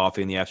 Instead of getting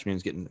coffee in the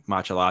afternoons, getting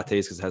matcha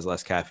lattes because it has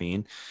less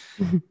caffeine.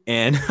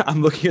 And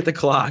I'm looking at the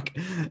clock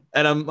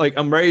and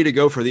I'm ready to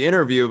go for the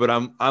interview, but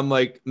I'm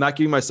not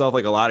giving myself a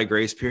lot of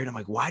grace period. I'm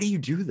like, why do you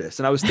do this?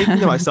 And I was thinking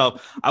to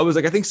myself, I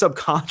think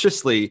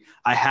subconsciously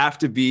I have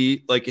to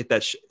be at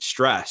that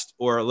stressed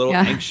or a little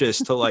anxious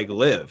to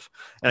live.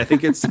 And I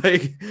think it's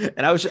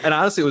and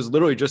honestly, I was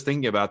literally just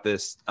thinking about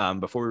this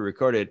before we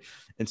recorded.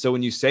 And so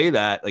when you say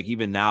that,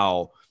 even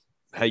now,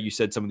 how you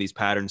said some of these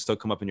patterns still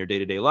come up in your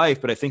day-to-day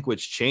life, but I think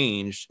what's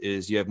changed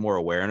is you have more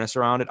awareness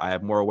around it. I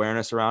have more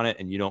awareness around it,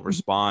 and you don't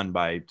respond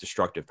by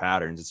destructive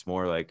patterns. It's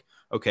more like,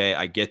 okay,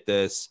 I get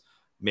this.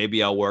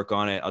 Maybe I'll work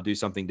on it. I'll do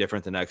something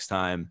different the next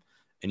time.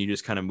 And you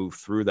just kind of move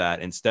through that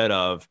instead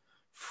of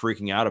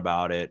freaking out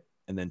about it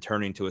and then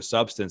turning to a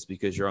substance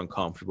because you're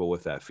uncomfortable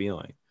with that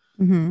feeling.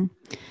 Mm-hmm.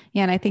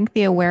 Yeah. And I think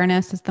the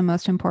awareness is the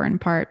most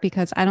important part,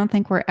 because I don't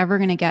think we're ever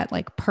going to get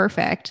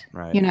perfect,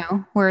 Right.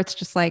 Where it's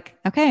just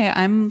okay,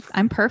 I'm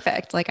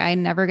perfect. I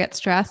never get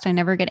stressed. I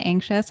never get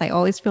anxious. I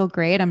always feel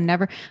great. I'm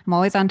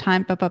always on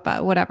time,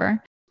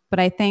 whatever. But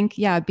I think,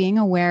 being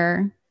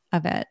aware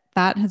of it,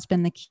 that has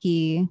been the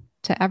key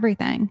to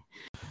everything.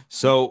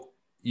 So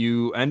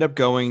you end up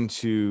going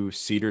to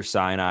Cedar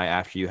Sinai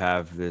after you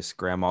have this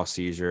grand mal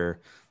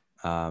seizure,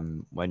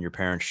 when your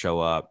parents show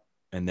up,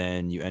 and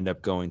then you end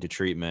up going to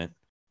treatment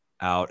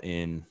out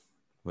in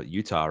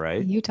Utah,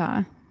 right?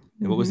 Utah.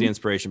 And what was the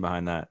inspiration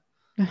behind that?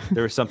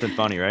 There was something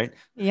funny, right?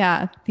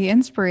 Yeah. The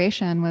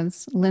inspiration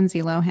was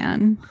Lindsay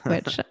Lohan,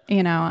 which,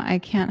 I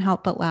can't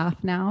help but laugh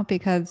now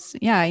because,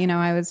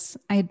 I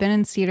had been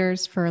in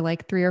Cedars for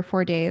 3 or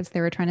 4 days.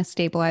 They were trying to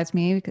stabilize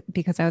me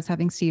because I was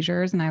having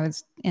seizures and I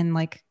was in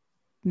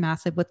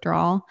massive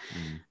withdrawal.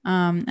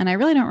 And I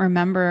really don't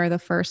remember the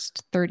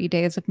first 30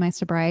 days of my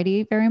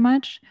sobriety very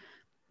much,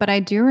 but I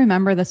do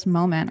remember this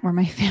moment where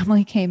my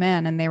family came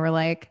in and they were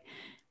like,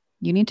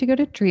 you need to go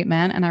to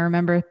treatment. And I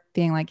remember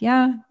being like,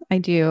 yeah, I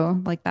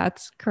do.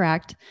 That's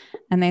correct.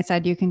 And they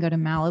said, you can go to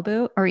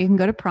Malibu or you can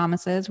go to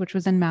Promises, which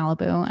was in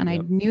Malibu. And Yep.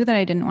 I knew that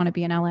I didn't want to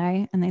be in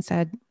LA. And they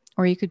said,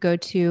 or you could go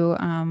to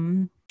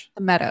the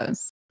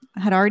Meadows.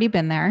 I had already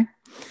been there.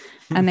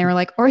 And they were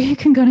like, or you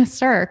can go to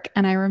Cirque.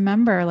 And I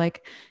remember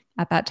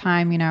at that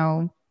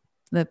time,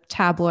 the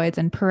tabloids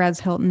and Perez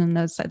Hilton and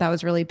that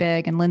was really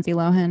big. And Lindsay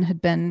Lohan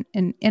had been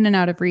in and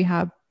out of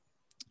rehab.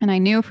 And I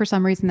knew for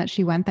some reason that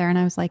she went there. And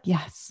I was like,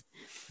 yes,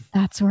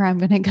 that's where I'm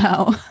going to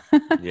go.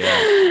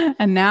 Yeah.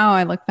 And now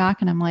I look back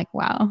and I'm like,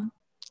 wow,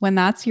 when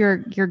that's your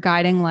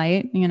guiding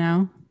light,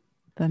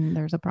 then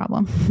there's a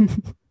problem.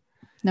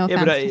 No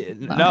Yeah,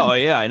 offense.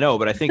 I know.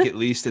 But I think at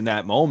least in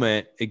that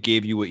moment, it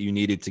gave you what you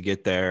needed to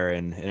get there,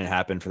 and it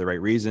happened for the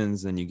right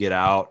reasons. Then you get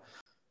out,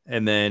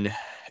 and then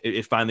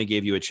it finally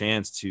gave you a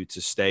chance to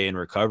stay in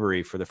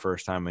recovery for the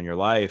first time in your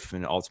life,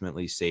 and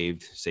ultimately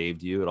saved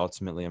you. It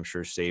ultimately, I'm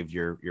sure, saved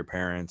your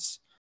parents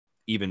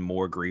even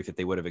more grief that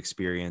they would have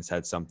experienced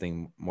had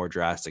something more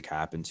drastic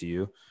happen to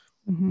you.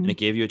 Mm-hmm. And it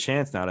gave you a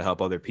chance now to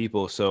help other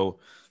people. So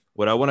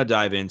what I want to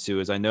dive into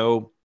is, I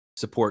know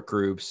support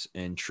groups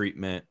and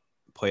treatment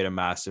played a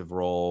massive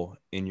role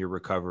in your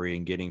recovery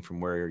and getting from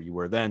where you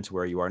were then to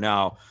where you are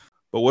now.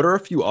 But what are a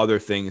few other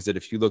things that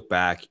if you look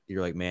back,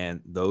 you're like,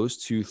 man, those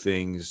two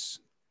things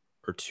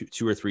or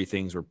two or three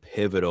things were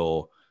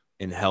pivotal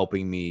in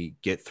helping me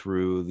get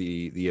through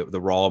the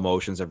raw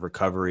emotions of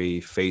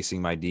recovery,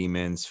 facing my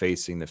demons,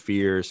 facing the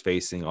fears,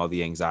 facing all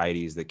the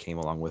anxieties that came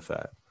along with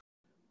that?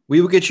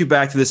 We will get you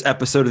back to this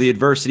episode of The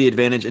Adversity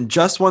Advantage in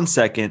just 1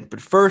 second. But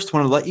first, I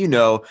want to let you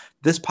know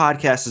this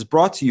podcast is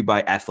brought to you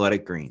by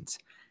Athletic Greens.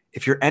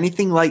 If you're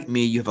anything like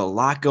me, you have a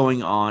lot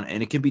going on,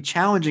 and it can be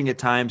challenging at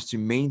times to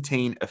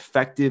maintain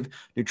effective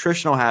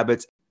nutritional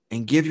habits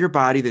and give your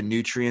body the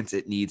nutrients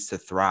it needs to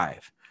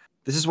thrive.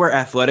 This is where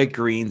Athletic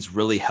Greens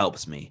really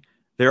helps me.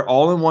 Their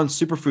all-in-one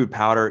superfood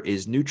powder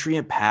is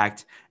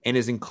nutrient-packed and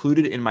is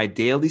included in my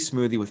daily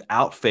smoothie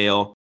without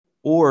fail,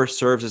 or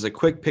serves as a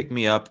quick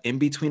pick-me-up in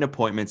between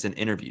appointments and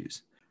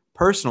interviews.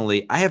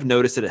 Personally, I have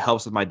noticed that it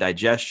helps with my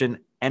digestion,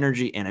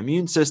 energy, and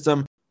immune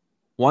system.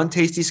 One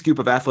tasty scoop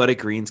of Athletic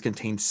Greens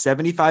contains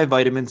 75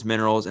 vitamins,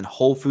 minerals, and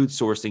whole food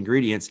sourced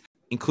ingredients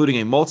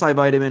including a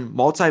multivitamin,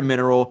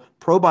 multi-mineral,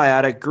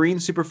 probiotic, green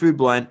superfood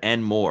blend,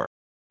 and more.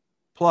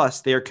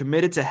 Plus, they are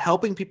committed to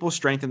helping people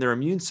strengthen their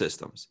immune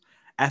systems.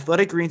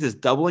 Athletic Greens is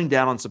doubling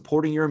down on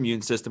supporting your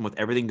immune system with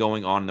everything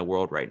going on in the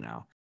world right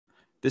now.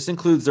 This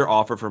includes their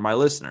offer for my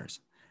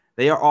listeners.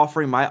 They are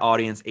offering my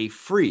audience a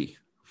free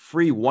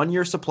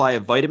 1-year supply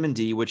of vitamin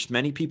D, which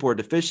many people are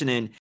deficient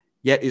in,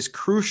 yet is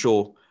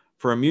crucial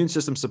for immune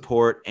system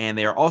support. And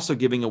they are also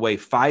giving away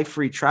 5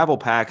 free travel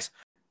packs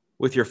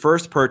with your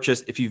first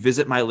purchase if you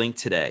visit my link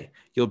today.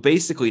 You'll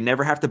basically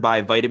never have to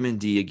buy vitamin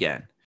D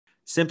again.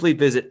 Simply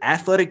visit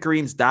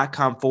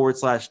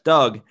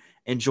athleticgreens.com/Doug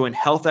and join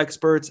health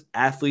experts,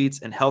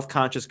 athletes, and health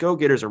conscious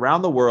go-getters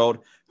around the world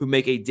who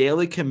make a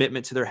daily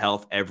commitment to their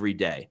health every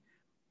day.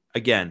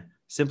 Again,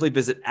 simply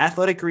visit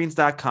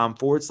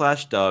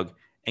athleticgreens.com/Doug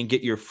and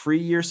get your free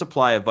year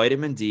supply of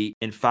vitamin D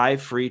and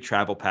 5 free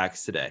travel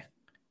packs today.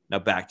 Now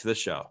back to the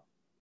show.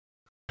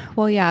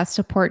 Well, yeah,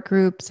 support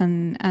groups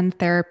and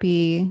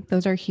therapy,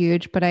 those are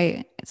huge. But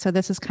so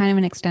this is kind of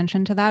an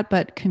extension to that,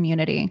 but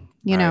community,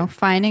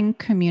 finding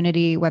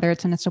community, whether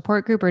it's in a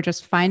support group or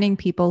just finding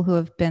people who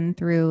have been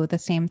through the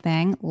same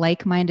thing,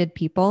 like-minded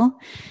people.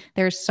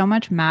 There's so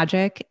much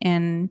magic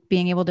in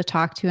being able to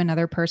talk to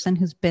another person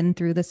who's been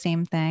through the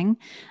same thing.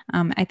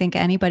 I think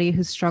anybody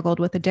who's struggled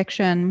with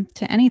addiction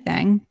to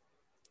anything,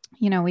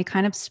 we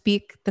kind of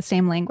speak the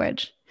same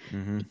language.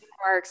 Mm-hmm.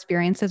 Our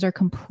experiences are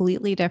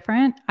completely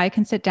different. I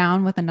can sit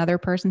down with another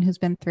person who's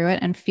been through it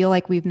and feel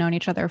like we've known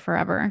each other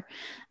forever.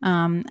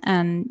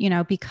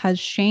 Because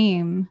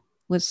shame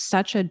was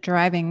such a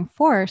driving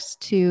force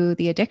to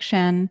the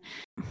addiction,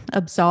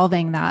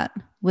 absolving that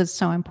was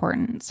so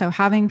important. So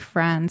having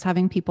friends,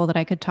 having people that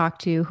I could talk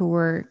to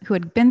who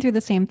had been through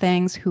the same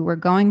things, who were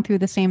going through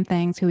the same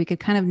things, who we could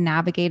kind of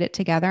navigate it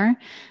together.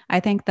 I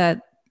think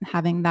that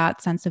having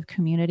that sense of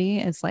community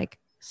is like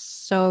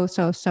so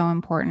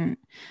important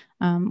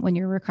when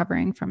you're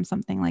recovering from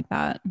something like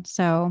that.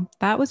 So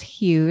that was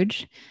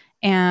huge.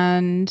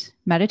 And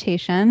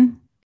meditation.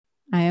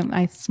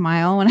 I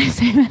smile when I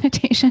say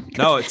meditation.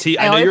 No, I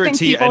know you're a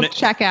T. People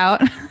check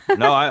out.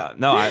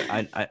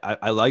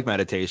 I like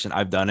meditation.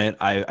 I've done it.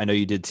 I know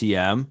you did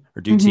TM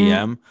or do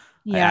TM.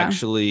 Yeah. I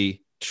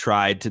actually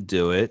tried to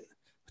do it.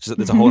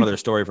 It's a whole other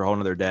story for a whole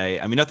other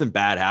day. I mean, nothing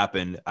bad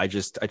happened. I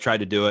tried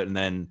to do it and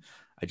then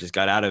I just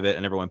got out of it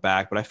and never went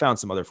back. But I found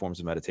some other forms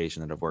of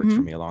meditation that have worked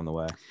for me along the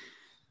way.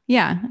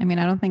 Yeah. I mean,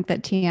 I don't think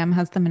that TM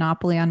has the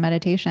monopoly on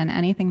meditation,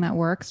 anything that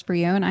works for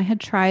you. And I had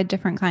tried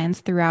different kinds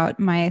throughout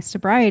my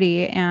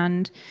sobriety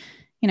and,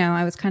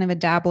 I was kind of a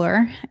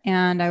dabbler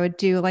and I would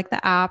do like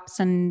the apps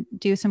and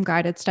do some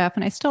guided stuff.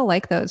 And I still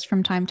like those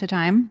from time to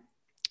time,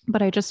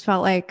 but I just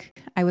felt like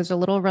I was a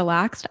little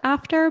relaxed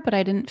after, but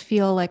I didn't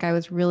feel like I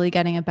was really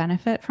getting a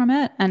benefit from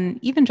it. And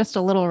even just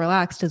a little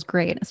relaxed is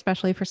great,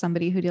 especially for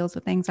somebody who deals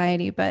with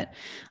anxiety. But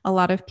a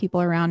lot of people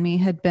around me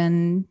had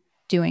been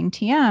doing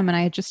TM and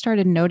I had just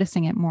started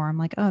noticing it more. I'm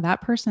like, oh,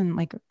 that person,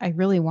 like, I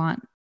really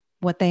want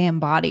what they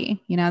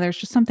embody. There's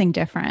just something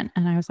different.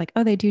 And I was like,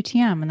 oh, they do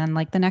TM. And then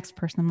like the next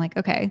person, I'm like,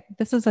 okay,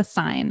 this is a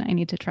sign. I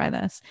need to try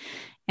this.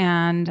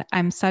 And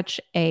I'm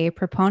such a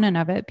proponent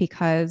of it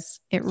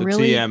because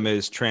TM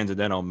is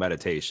transcendental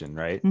meditation,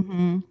 right?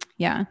 Mm-hmm.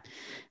 Yeah.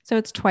 So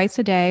it's twice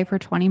a day for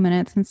 20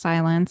 minutes in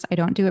silence. I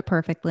don't do it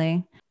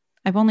perfectly.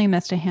 I've only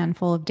missed a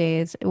handful of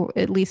days,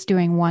 at least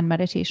doing one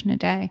meditation a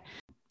day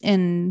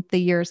in the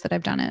years that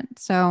I've done it.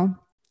 So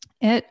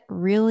it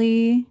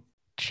really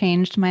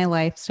changed my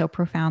life so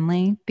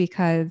profoundly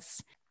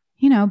because,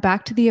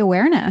 back to the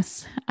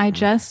awareness.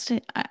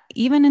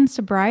 Even in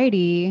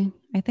sobriety,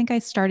 I think I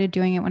started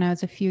doing it when I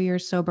was a few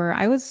years sober.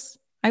 I was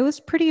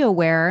pretty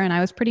aware and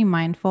I was pretty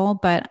mindful,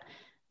 but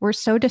we're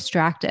so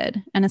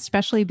distracted. And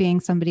especially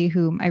being somebody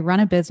who I run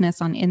a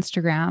business on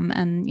Instagram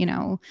and,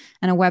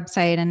 and a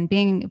website and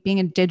being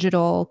a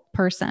digital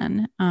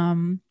person.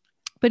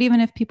 But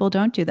even if people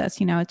don't do this,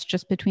 it's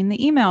just between the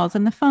emails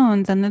and the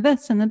phones and the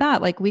this and the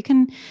that, like we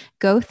can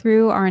go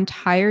through our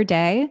entire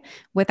day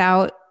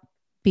without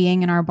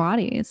being in our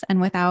bodies and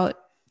without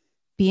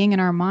being in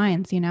our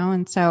minds,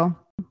 and so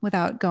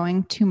without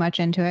going too much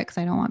into it, because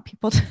I don't want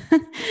people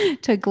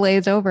to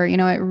glaze over,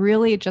 it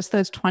really just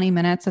those 20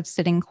 minutes of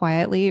sitting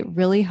quietly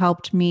really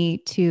helped me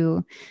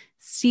to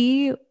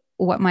see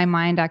what my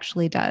mind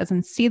actually does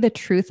and see the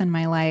truth in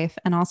my life.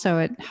 And also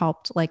it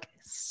helped like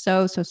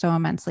so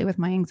immensely with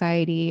my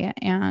anxiety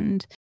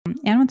and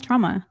with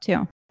trauma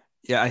too.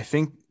 Yeah. I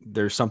think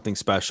there's something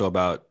special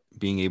about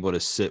being able to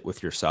sit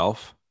with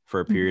yourself for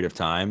a period of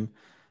time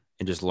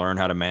and just learn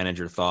how to manage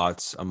your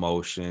thoughts,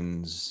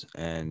 emotions,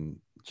 and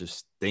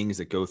just things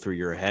that go through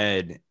your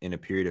head in a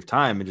period of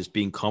time, and just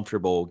being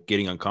comfortable,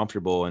 getting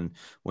uncomfortable. And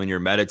when you're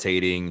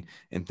meditating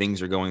and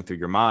things are going through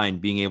your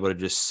mind, being able to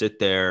just sit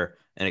there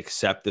and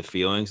accept the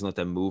feelings and let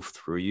them move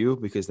through you,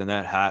 because then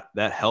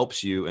that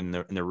helps you in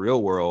the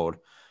real world.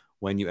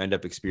 When you end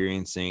up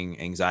experiencing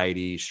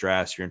anxiety,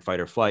 stress, you're in fight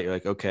or flight, you're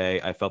like,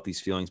 okay, I felt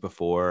these feelings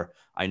before.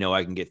 I know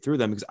I can get through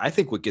them. Because I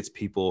think what gets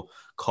people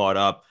caught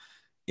up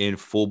in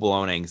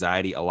full-blown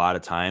anxiety a lot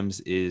of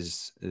times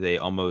is they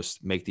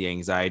almost make the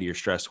anxiety or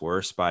stress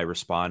worse by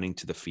responding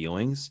to the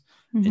feelings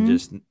and Mm-hmm.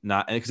 just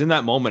not, because in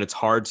that moment it's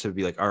hard to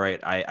be like, all right,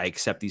 I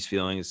accept these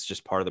feelings, it's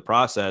just part of the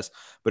process.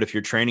 But if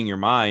you're training your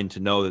mind to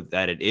know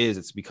that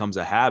it becomes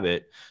a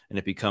habit, and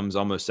it becomes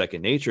almost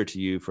second nature to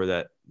you for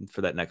that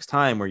next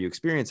time where you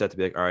experience that, to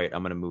be like, all right,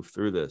 I'm going to move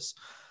through this.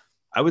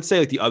 I would say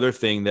like the other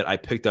thing that I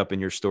picked up in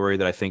your story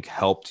that I think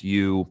helped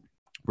you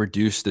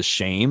reduce the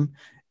shame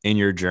in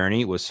your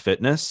journey was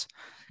fitness.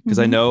 Because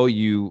I Mm-hmm. know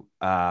you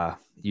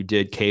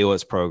did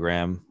Kayla's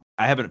program.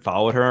 I haven't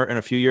followed her in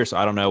a few years, so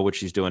I don't know what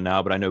she's doing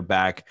now. But I know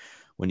back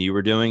when you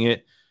were doing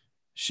it,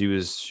 she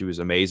was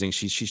amazing.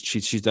 Yeah.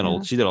 She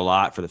did a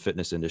lot for the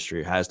fitness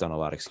industry. Has done a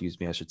lot, excuse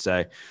me, I should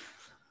say.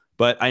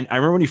 But I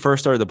remember when you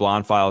first started the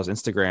Blonde Files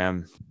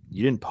Instagram,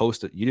 you didn't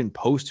post it. You didn't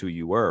post who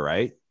you were,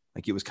 right?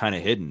 Like it was kind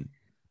of hidden.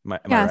 Am I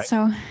Yeah, right?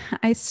 so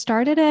I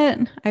started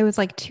it. I was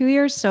like 2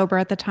 years sober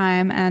at the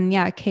time. And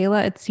yeah,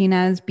 Kayla at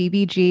Cina's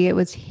BBG, it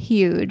was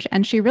huge.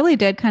 And she really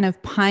did kind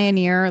of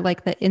pioneer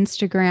like the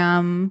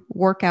Instagram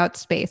workout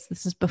space.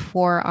 This is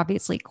before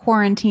obviously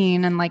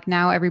quarantine. And like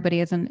now everybody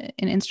is an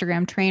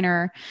Instagram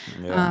trainer.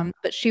 Yeah.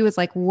 But she was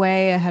like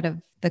way ahead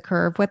of the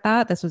curve with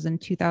that. This was in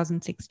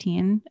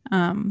 2016.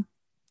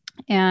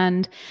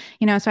 And,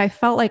 so I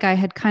felt like I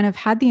had kind of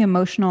had the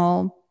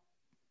emotional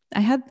I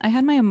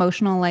had my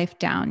emotional life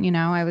down.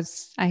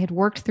 I had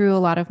worked through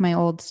a lot of my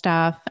old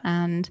stuff,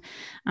 and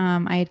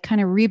I had kind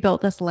of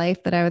rebuilt this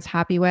life that I was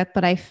happy with,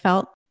 but I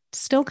felt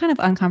still kind of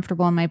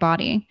uncomfortable in my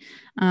body.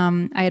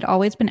 I had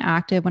always been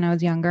active when I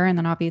was younger, and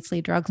then obviously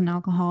drugs and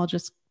alcohol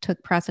just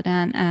took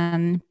precedent.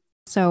 And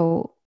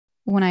so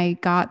when I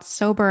got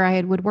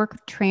sober, would work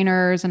with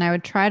trainers, and I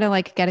would try to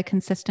like get a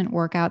consistent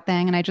workout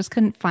thing, and I just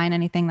couldn't find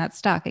anything that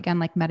stuck. Again,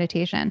 like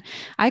meditation.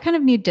 I kind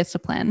of need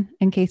discipline,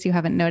 in case you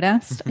haven't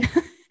noticed.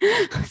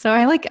 So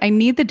I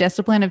need the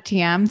discipline of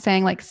TM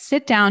saying like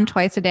sit down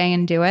twice a day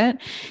and do it.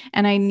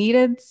 And I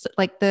needed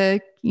like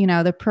the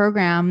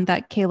program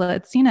that Kayla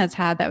at Cena's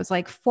had that was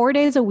like 4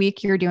 days a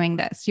week you're doing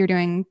this. You're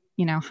doing,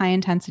 high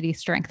intensity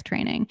strength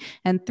training,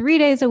 and 3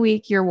 days a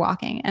week you're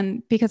walking.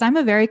 And because I'm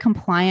a very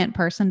compliant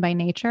person by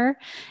nature,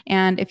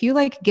 and if you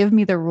like give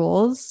me the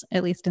rules,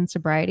 at least in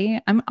sobriety,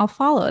 I'll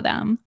follow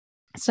them.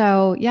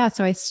 So yeah,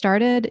 so I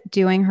started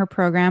doing her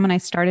program, and I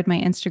started my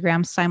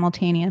Instagram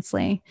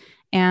simultaneously.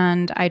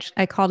 And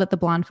I called it the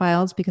Blonde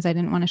Files because I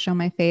didn't want to show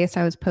my face.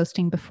 I was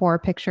posting before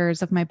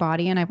pictures of my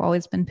body, and I've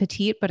always been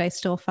petite, but I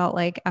still felt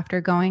like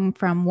after going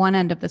from one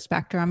end of the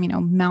spectrum,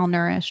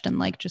 malnourished and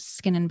like just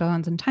skin and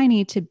bones and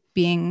tiny, to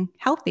being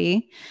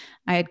healthy,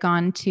 I had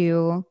gone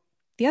to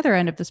the other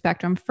end of the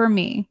spectrum for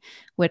me,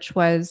 which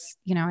was,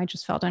 I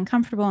just felt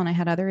uncomfortable, and I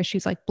had other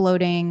issues like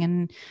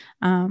bloating,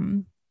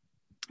 and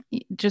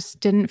just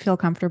didn't feel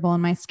comfortable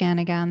in my skin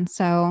again.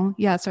 So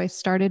yeah, so I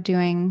started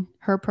doing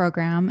her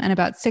program, and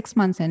about 6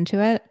 months into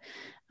it,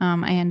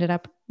 I ended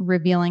up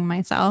revealing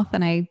myself,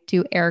 and I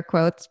do air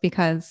quotes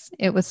because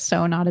it was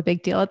so not a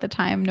big deal at the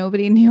time.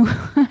 Nobody knew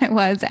who I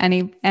was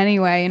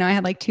anyway. I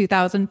had like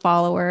 2,000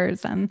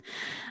 followers, and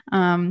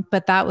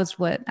but that was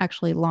what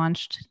actually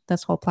launched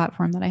this whole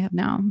platform that I have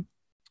now.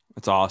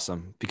 That's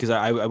awesome, because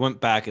I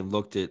went back and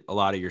looked at a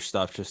lot of your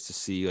stuff just to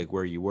see like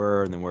where you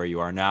were and then where you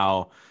are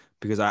now.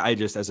 Because I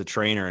just, as a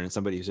trainer and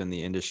somebody who's in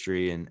the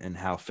industry, and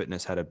how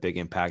fitness had a big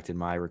impact in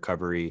my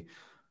recovery,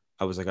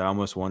 I was like, I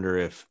almost wonder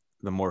if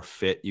the more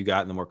fit you got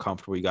and the more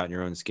comfortable you got in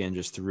your own skin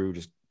just through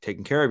just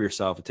taking care of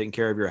yourself and taking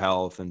care of your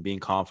health and being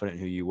confident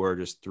in who you were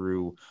just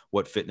through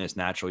what fitness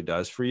naturally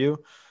does for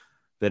you,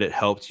 that it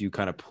helped you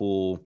kind of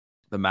pull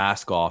the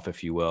mask off,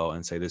 if you will,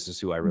 and say, this is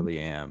who I really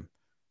am.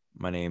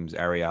 My name's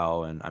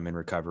Arielle, and I'm in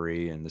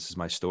recovery, and this is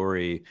my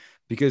story.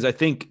 Because I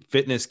think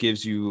fitness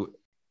gives you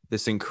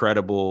this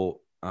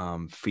incredible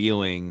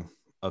feeling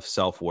of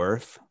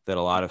self-worth that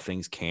a lot of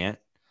things can't,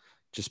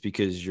 just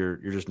because you're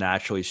just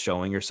naturally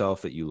showing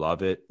yourself that you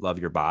love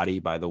your body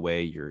by the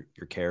way you're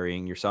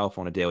carrying yourself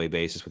on a daily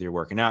basis with your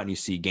working out, and you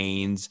see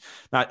gains.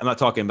 I'm not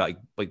talking about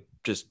like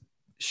just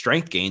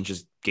strength gains,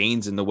 just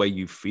gains in the way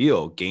you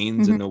feel,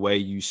 gains in the way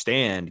you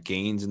stand,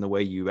 gains in the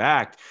way you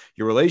act.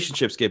 Your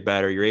relationships get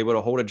better. You're able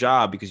to hold a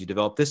job because you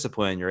develop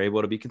discipline. You're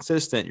able to be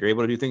consistent. You're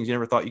able to do things you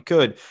never thought you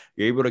could.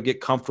 You're able to get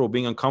comfortable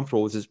being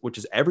uncomfortable, which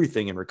is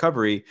everything in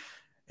recovery.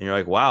 And you're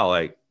like, wow,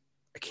 like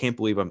I can't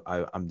believe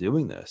I'm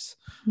doing this.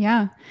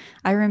 Yeah.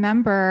 I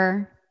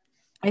remember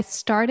I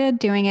started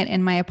doing it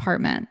in my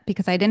apartment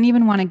because I didn't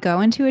even want to go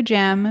into a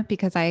gym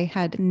because I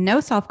had no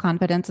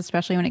self-confidence,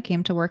 especially when it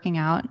came to working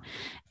out.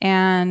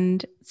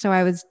 And so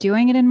I was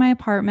doing it in my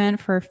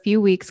apartment for a few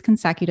weeks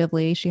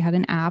consecutively. She had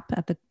an app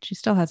she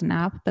still has an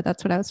app, but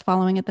that's what I was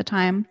following at the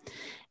time.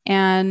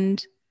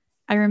 And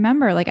I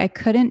remember like I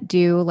couldn't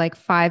do like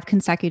 5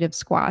 consecutive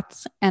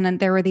squats. And then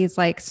there were these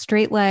like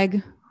straight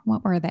leg,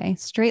 what were they?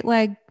 Straight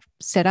leg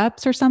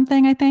sit-ups or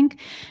something, I think.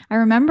 I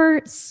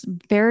remember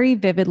very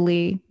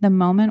vividly the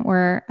moment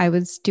where I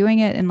was doing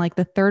it in like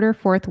the third or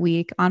fourth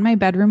week on my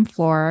bedroom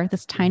floor,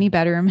 this tiny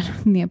bedroom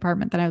in the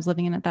apartment that I was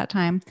living in at that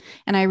time.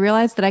 And I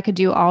realized that I could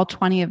do all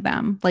 20 of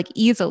them like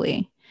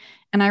easily.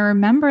 And I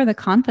remember the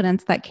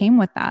confidence that came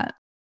with that.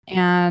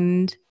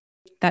 And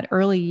that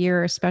early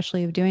year,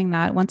 especially of doing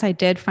that, once I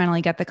did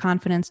finally get the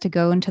confidence to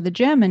go into the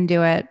gym and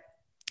do it,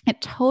 it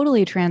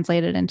totally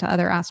translated into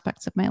other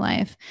aspects of my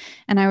life.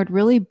 And I would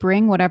really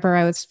bring whatever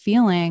I was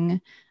feeling,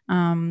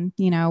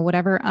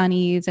 whatever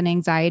unease and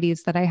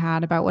anxieties that I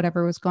had about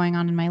whatever was going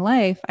on in my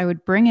life, I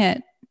would bring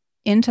it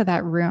into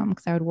that room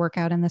because I would work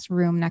out in this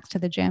room next to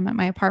the gym at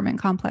my apartment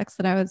complex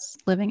that I was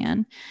living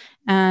in.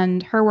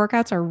 And her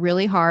workouts are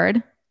really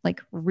hard,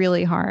 like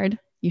really hard.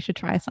 You should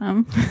try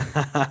some.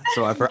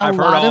 So I've a heard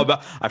lot all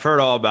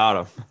of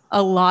about them.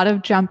 a lot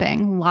of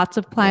jumping, lots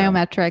of Yeah.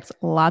 plyometrics,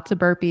 lots of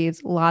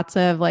burpees, lots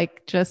of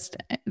like just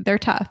they're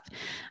tough.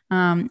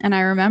 And I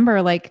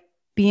remember like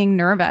being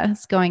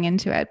nervous going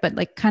into it, but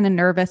like kind of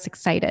nervous,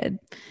 excited,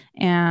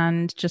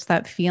 and just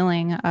that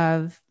feeling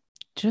of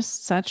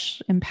just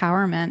such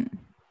empowerment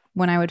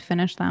when I would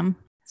finish them.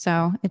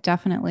 So it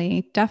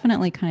definitely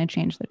kind of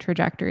changed the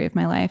trajectory of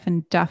my life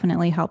and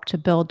definitely helped to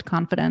build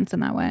confidence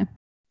in that way.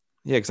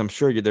 Yeah, because I'm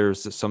sure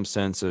there's some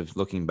sense of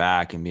looking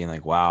back and being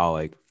like, wow,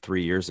 like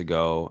 3 years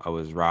ago, I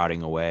was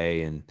rotting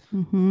away and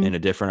in a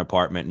different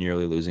apartment,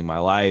 nearly losing my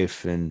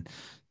life, and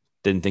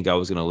didn't think I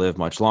was going to live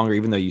much longer,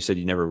 even though you said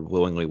you never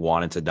willingly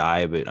wanted to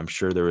die. But I'm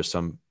sure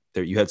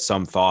you had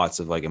some thoughts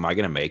of like, am I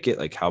going to make it?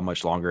 Like, how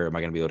much longer am I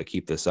going to be able to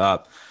keep this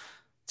up?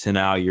 To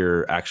now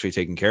you're actually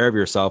taking care of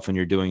yourself and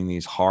you're doing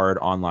these hard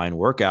online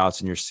workouts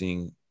and you're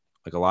seeing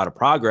like a lot of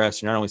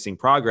progress. You're not only seeing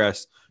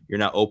progress, you're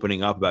now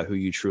opening up about who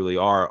you truly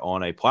are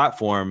on a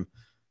platform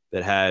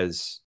that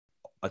has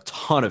a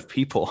ton of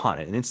people on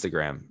it. And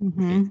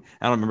Instagram,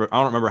 I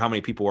don't remember how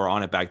many people were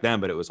on it back then,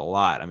 but it was a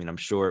lot. I mean, I'm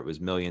sure it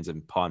was millions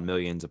upon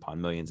millions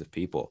of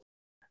people.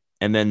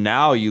 And then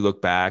now you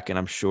look back and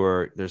I'm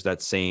sure there's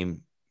that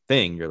same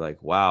thing. You're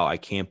like, wow, I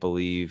can't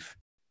believe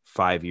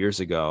 5 years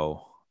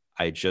ago,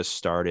 I just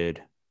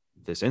started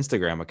this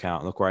Instagram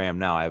account. Look where I am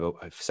now. I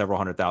have several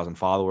 100,000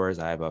 followers.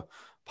 I have a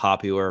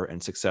popular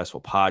and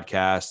successful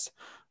podcast.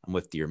 I'm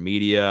with Dear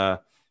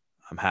Media.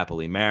 I'm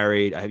happily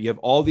married. You have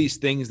all these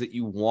things that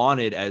you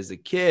wanted as a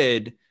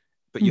kid,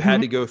 but you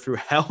had to go through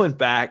hell and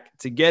back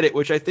to get it,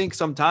 which I think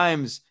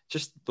sometimes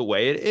just the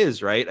way it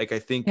is, right? Like, I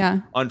think,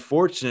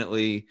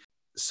 unfortunately,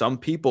 some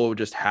people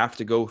just have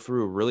to go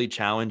through really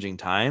challenging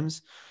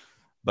times.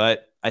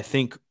 But I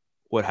think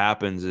what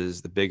happens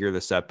is the bigger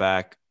the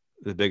setback,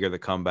 the bigger the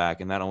comeback.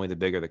 And not only the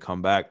bigger the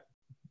comeback,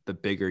 the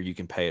bigger you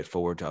can pay it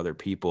forward to other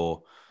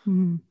people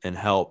and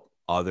help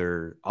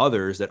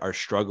others that are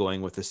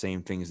struggling with the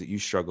same things that you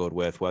struggled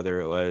with,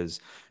 whether it was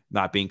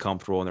not being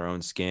comfortable in their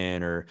own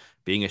skin or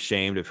being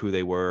ashamed of who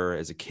they were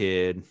as a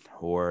kid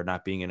or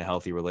not being in a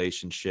healthy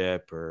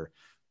relationship or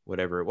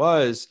whatever it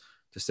was,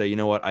 to say, you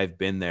know what, I've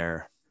been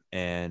there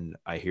and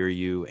I hear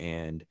you.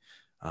 And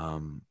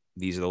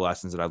these are the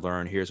lessons that I've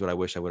learned. Here's what I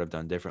wish I would have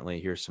done differently.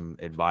 Here's some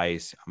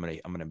advice. I'm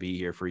going to be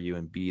here for you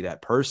and be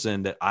that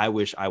person that I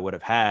wish I would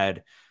have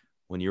had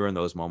when you were in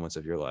those moments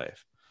of your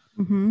life.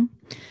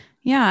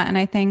 Yeah. And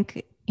I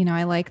think,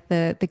 I like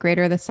the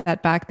greater the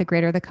setback, the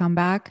greater the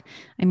comeback.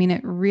 I mean,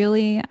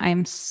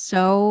 I'm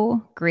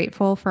so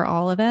grateful for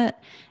all of it.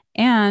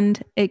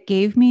 And it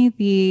gave me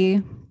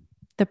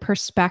the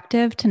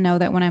perspective to know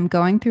that when I'm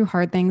going through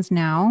hard things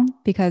now,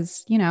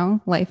 because,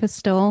 life is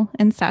still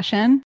in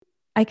session,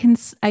 I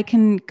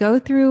can go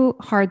through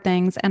hard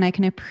things and I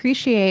can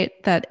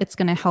appreciate that it's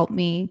going to help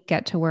me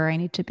get to where I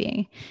need to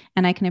be.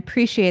 And I can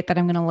appreciate that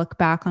I'm going to look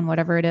back on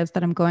whatever it is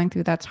that I'm going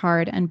through that's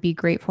hard and be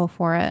grateful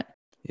for it.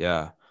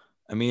 Yeah.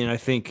 I mean, I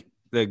think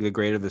the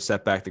greater the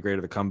setback, the greater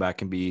the comeback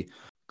can be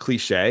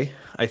cliche.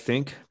 I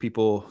think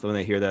people, when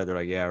they hear that, they're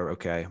like, yeah,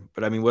 okay.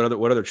 But I mean, what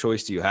other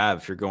choice do you have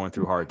if you're going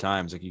through hard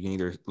times? Like, you can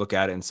either look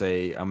at it and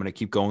say, I'm going to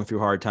keep going through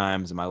hard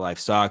times and my life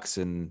sucks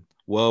and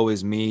woe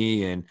is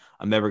me and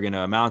I'm never going to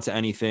amount to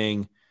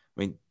anything. I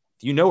mean,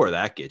 you know where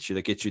that gets you.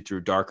 That gets you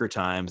through darker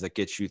times. That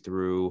gets you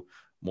through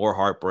more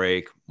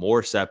heartbreak,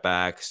 more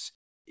setbacks,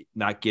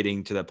 not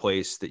getting to that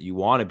place that you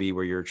want to be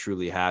where you're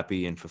truly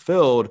happy and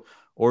fulfilled.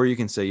 Or you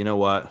can say, you know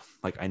what,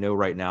 like, I know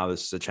right now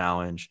this is a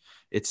challenge.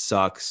 It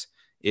sucks.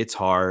 It's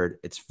hard.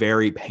 It's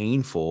very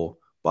painful,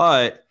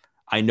 but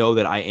I know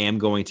that I am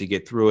going to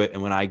get through it.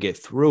 And when I get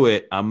through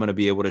it, I'm going to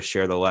be able to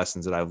share the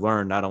lessons that I've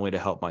learned, not only to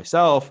help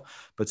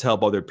myself, but to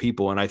help other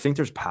people. And I think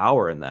there's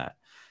power in that.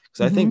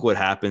 Because I think what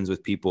happens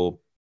with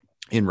people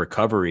in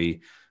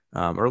recovery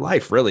or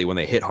life, really, when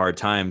they hit hard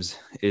times,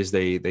 is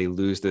they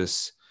lose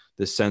this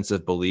sense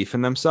of belief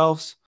in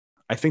themselves.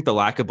 I think the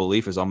lack of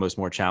belief is almost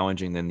more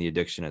challenging than the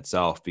addiction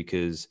itself,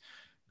 because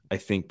I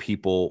think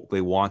people,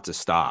 they want to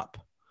stop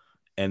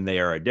and they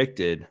are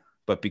addicted,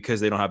 but because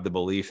they don't have the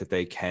belief that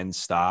they can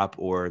stop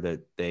or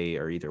that they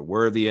are either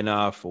worthy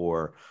enough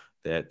or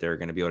that they're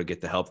going to be able to get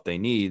the help they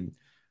need,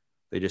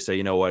 they just say,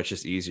 you know what, it's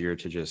just easier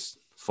to just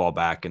fall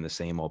back in the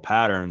same old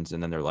patterns,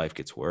 and then their life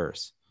gets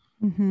worse.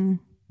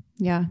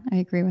 Yeah, I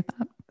agree with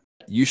that.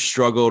 You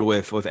struggled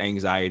with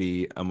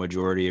anxiety a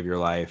majority of your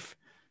life,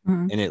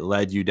 and it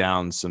led you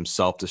down some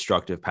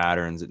self-destructive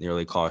patterns that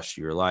nearly cost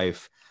you your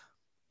life.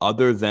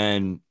 Other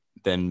than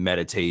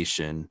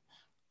meditation,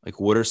 like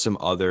what are some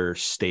other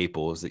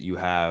staples that you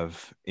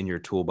have in your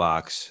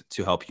toolbox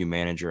to help you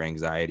manage your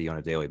anxiety on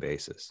a daily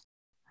basis?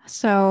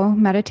 So,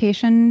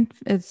 meditation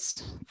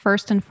is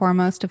first and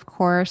foremost, of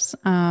course.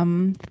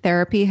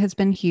 Therapy has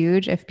been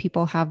huge if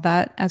people have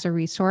that as a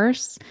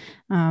resource.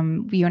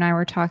 You and I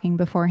were talking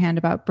beforehand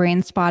about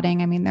brain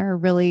spotting. I mean, there are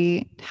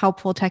really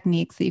helpful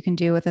techniques that you can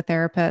do with a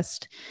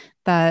therapist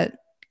that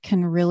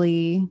can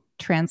really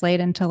translate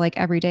into like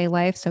everyday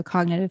life. So,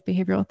 cognitive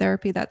behavioral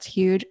therapy, that's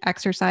huge.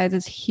 Exercise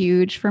is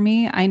huge for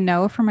me. I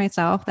know for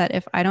myself that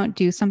if I don't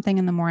do something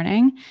in the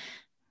morning,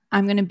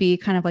 I'm going to be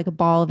kind of like a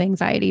ball of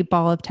anxiety,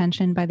 ball of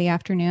tension by the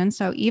afternoon.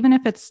 So even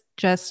if it's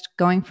just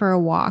going for a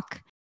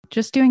walk,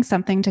 just doing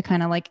something to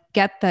kind of like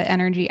get the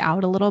energy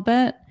out a little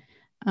bit,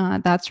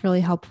 that's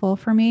really helpful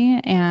for me.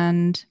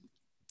 And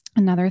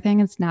another thing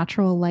is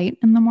natural light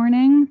in the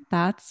morning.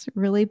 That's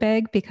really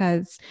big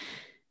because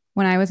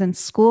when I was in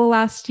school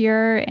last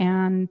year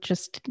and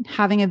just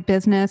having a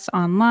business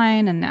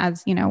online, and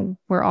as you know,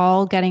 we're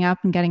all getting up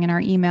and getting in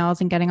our emails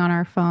and getting on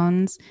our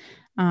phones.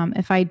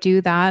 If I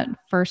do that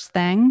first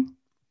thing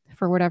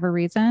for whatever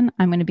reason,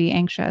 I'm going to be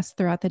anxious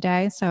throughout the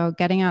day. So,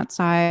 getting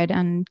outside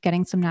and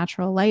getting some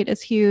natural light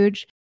is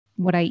huge.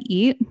 What I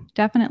eat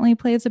definitely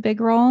plays a big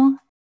role.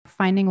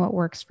 Finding what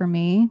works for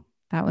me.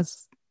 That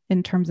was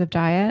in terms of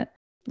diet.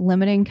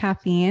 Limiting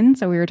caffeine.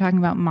 So we were talking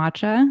about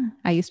matcha.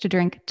 I used to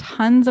drink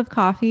tons of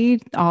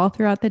coffee all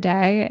throughout the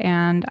day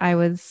and I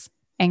was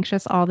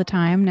anxious all the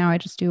time. Now I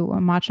just do a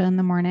matcha in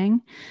the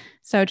morning.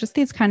 So just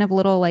these kind of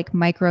little like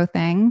micro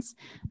things,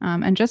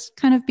 and just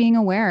kind of being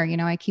aware. You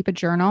know, I keep a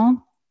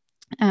journal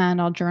and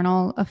I'll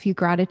journal a few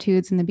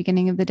gratitudes in the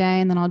beginning of the day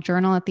and then I'll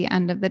journal at the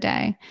end of the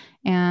day.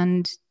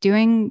 And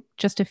doing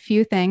just a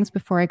few things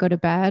before I go to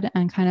bed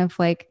and kind of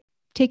like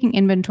taking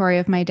inventory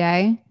of my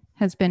day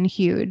has been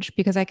huge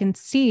because I can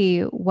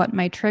see what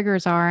my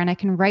triggers are and I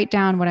can write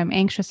down what I'm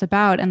anxious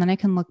about. And then I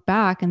can look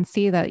back and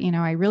see that, you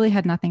know, I really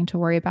had nothing to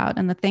worry about.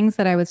 And the things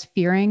that I was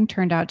fearing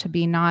turned out to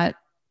be not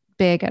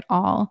big at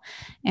all.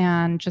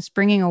 And just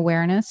bringing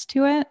awareness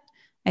to it,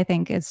 I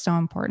think is so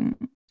important.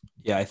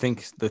 Yeah, I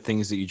think the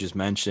things that you just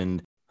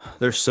mentioned,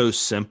 they're so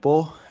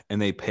simple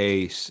and they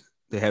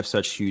have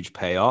such huge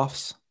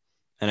payoffs.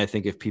 And I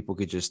think if people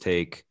could just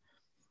take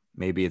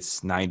maybe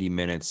it's 90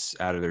 minutes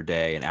out of their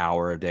day, an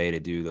hour a day to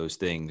do those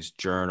things,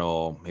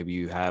 journal, maybe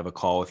you have a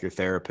call with your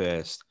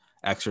therapist,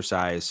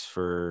 exercise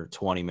for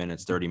 20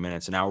 minutes, 30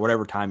 minutes, an hour,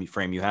 whatever time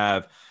frame you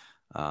have,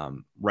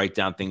 write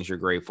down things you're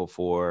grateful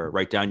for,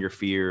 write down your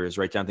fears,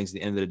 write down things at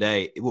the end of the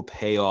day. It will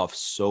pay off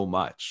so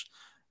much,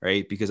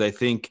 right? Because I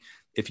think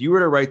if you were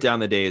to write down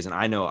the days, and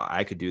I know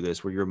I could do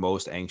this, where you're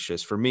most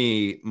anxious, for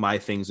me, my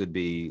things would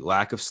be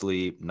lack of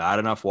sleep, not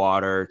enough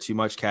water, too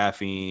much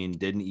caffeine,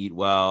 didn't eat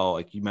well.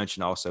 Like you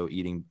mentioned, also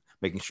eating,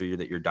 making sure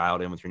that you're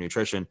dialed in with your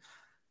nutrition.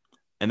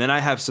 And then I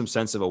have some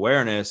sense of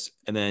awareness,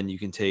 and then you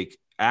can take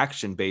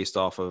action based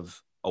off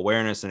of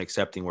awareness and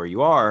accepting where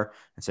you are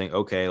and saying,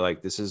 okay,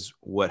 like this is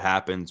what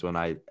happens when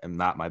I am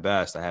not my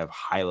best. I have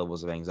high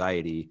levels of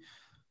anxiety.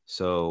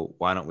 So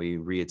why don't we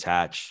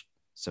reattach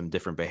some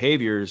different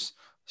behaviors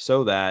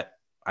so that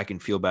I can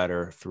feel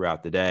better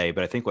throughout the day?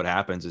 But I think what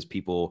happens is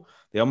people,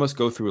 they almost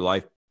go through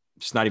life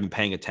just not even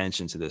paying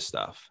attention to this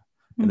stuff.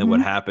 And then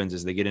what happens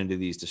is they get into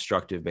these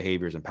destructive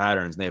behaviors and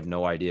patterns, and they have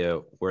no idea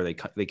where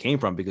they came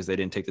from because they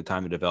didn't take the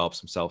time to develop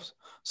some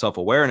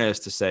self-awareness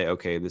to say,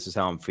 okay, this is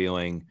how I'm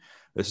feeling.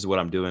 This is what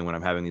I'm doing when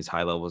I'm having these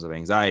high levels of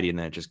anxiety. And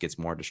then it just gets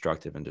more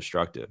destructive and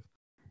destructive.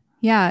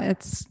 Yeah,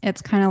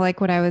 it's kind of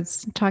like what I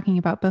was talking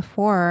about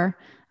before,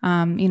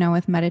 you know,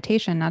 with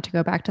meditation, not to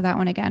go back to that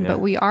one again, but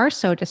we are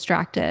so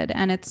distracted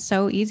and it's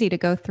so easy to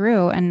go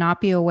through and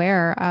not be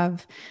aware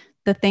of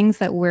the things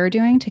that we're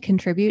doing to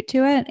contribute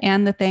to it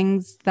and the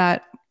things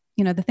that,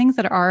 you know, the things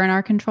that are in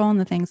our control and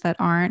the things that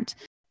aren't.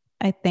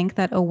 I think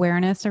that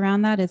awareness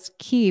around that is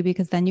key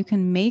because then you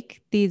can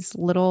make these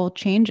little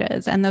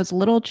changes and those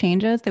little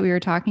changes that we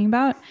were talking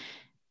about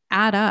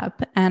add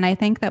up. And I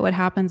think that what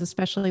happens,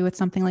 especially with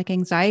something like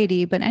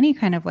anxiety, but any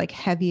kind of like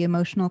heavy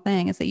emotional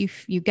thing, is that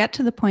you get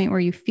to the point where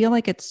you feel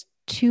like it's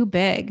too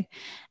big.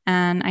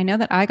 And I know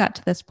that I got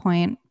to this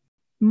point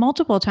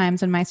multiple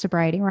times in my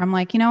sobriety where I'm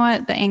like, you know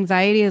what, the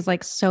anxiety is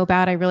like so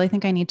bad. I really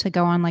think I need to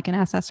go on like an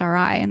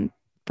SSRI. And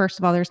first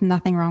of all, there's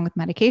nothing wrong with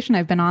medication.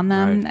 I've been on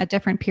them at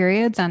different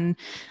periods and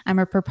I'm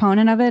a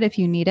proponent of it if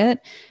you need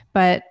it.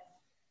 But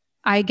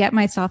I get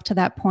myself to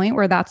that point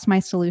where that's my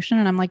solution.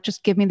 And I'm like,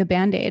 just give me the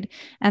Band-Aid.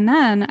 And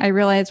then I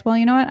realize, well,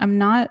 you know what? I'm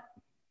not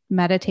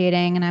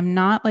meditating and I'm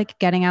not like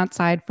getting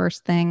outside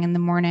first thing in the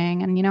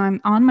morning. And, you know, I'm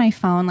on my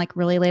phone like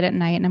really late at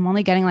night and I'm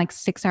only getting like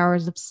 6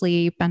 hours of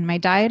sleep and my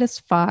diet is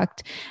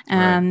fucked.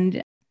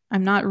 And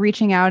I'm not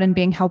reaching out and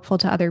being helpful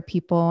to other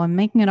people. I'm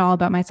making it all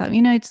about myself.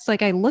 You know, it's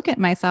like I look at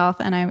myself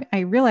and I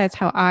realize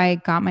how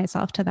I got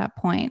myself to that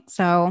point.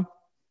 So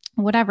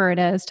whatever it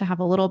is, to have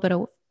a little bit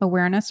of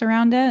awareness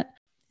around it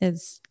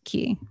is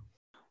key.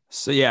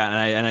 So yeah,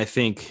 and I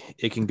think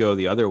it can go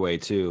the other way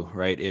too,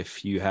 right?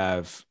 If you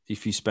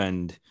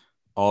spend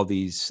all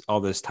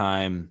this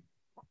time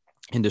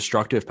in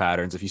destructive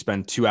patterns, if you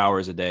spend 2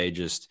 hours a day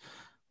just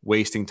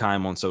wasting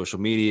time on social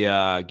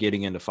media,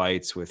 getting into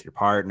fights with your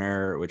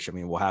partner, which I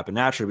mean will happen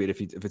naturally.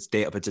 But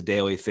if it's a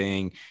daily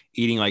thing,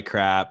 eating like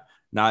crap,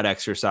 not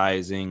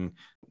exercising,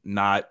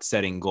 not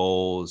setting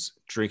goals,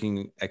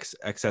 drinking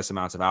excess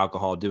amounts of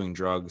alcohol, doing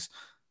drugs,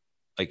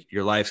 like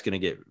your life's going to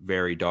get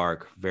very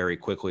dark very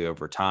quickly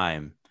over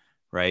time,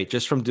 right?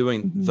 Just from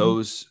doing Mhm.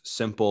 those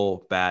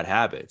simple bad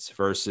habits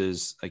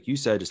versus, like you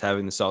said, just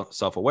having the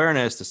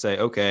self-awareness to say,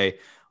 okay,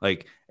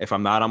 like if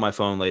I'm not on my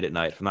phone late at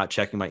night, if I'm not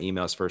checking my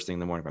emails first thing in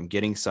the morning, if I'm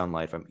getting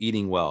sunlight, if I'm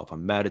eating well, if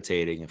I'm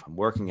meditating, if I'm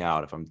working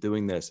out, if I'm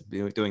doing this,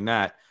 doing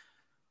that,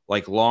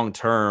 like long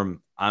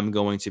term, I'm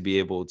going to be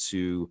able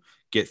to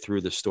get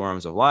through the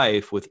storms of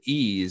life with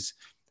ease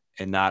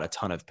and not a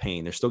ton of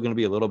pain. There's still going to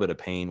be a little bit of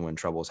pain when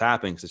trouble's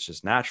happening because it's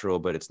just natural,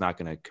 but it's not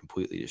going to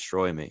completely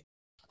destroy me.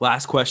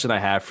 Last question I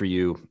have for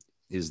you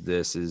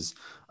is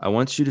I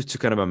want you to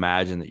kind of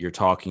imagine that you're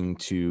talking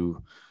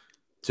to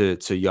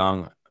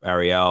young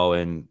Arielle,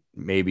 and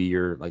maybe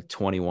you're like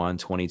 21,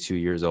 22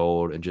 years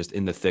old and just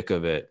in the thick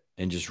of it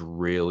and just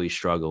really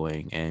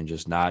struggling and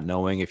just not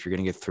knowing if you're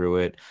going to get through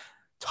it.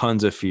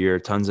 Tons of fear,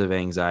 tons of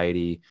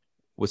anxiety.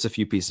 What's a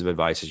few pieces of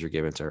advice you're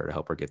giving to her to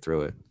help her get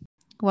through it?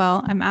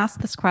 Well, I'm asked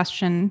this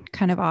question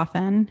kind of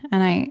often,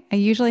 and I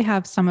usually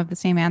have some of the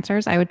same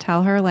answers. I would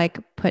tell her, like,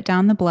 put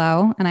down the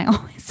blow. And I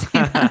always say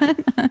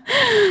that,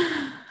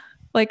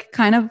 like,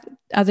 kind of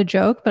as a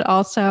joke, but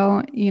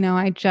also,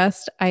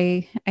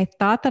 I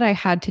thought that I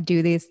had to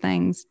do these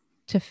things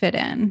to fit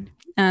in.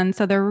 And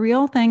so the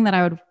real thing that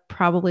I would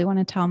probably want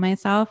to tell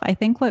myself, I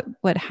think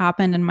what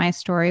happened in my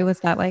story was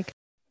that, like,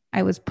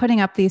 I was putting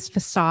up these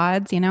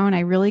facades, and I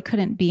really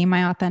couldn't be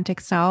my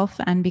authentic self.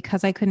 And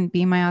because I couldn't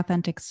be my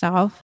authentic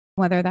self,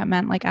 whether that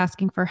meant like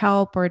asking for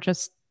help or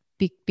just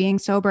being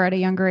sober at a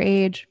younger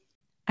age,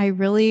 I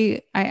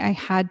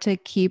had to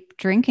keep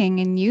drinking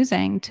and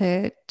using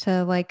to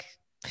like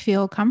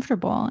feel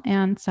comfortable.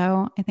 And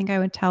so I think I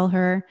would tell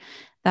her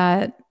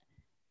that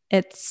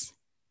it's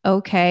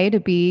okay to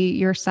be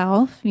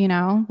yourself,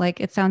 like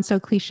it sounds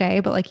so cliche,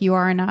 but like you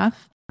are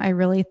enough. I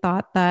really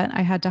thought that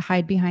I had to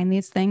hide behind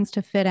these things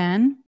to fit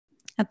in.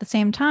 At the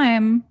same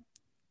time,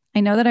 I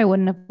know that I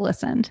wouldn't have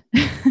listened.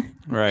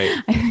 Right.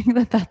 I think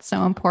that that's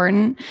so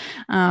important.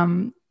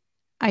 Um,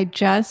 I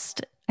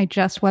just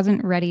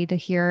wasn't ready to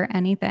hear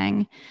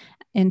anything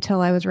until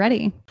I was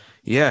ready.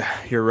 Yeah,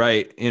 you're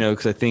right.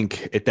 Because I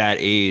think at that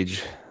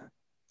age,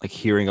 like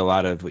hearing a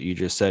lot of what you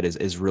just said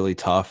is really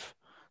tough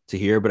to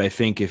hear. But I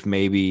think if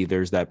maybe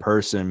there's that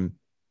person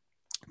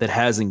that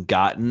hasn't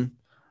gotten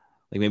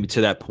like maybe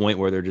to that point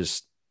where they're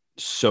just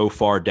so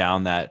far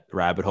down that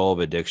rabbit hole of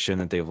addiction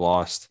that they've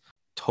lost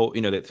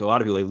that a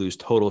lot of people, they lose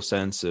total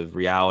sense of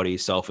reality,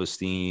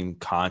 self-esteem,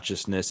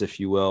 consciousness, if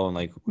you will, and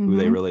like who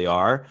they Mm-hmm. really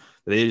are.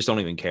 They just don't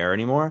even care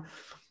anymore.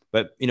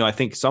 But I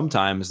think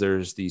sometimes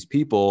there's these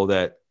people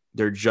that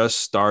they're just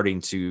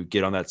starting to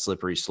get on that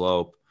slippery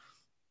slope,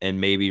 and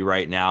maybe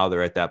right now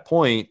they're at that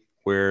point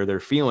where they're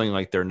feeling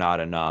like they're not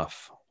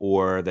enough,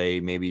 or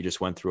they maybe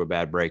just went through a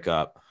bad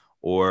breakup,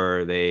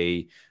 or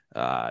they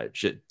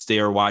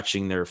are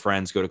watching their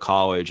friends go to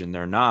college and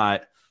they're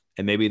not,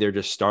 and maybe they're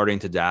just starting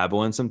to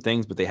dabble in some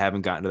things, but they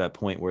haven't gotten to that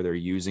point where they're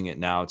using it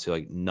now to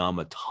like numb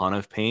a ton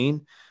of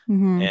pain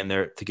Mm-hmm. and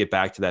they're to get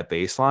back to that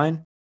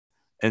baseline.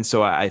 And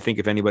so I think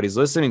if anybody's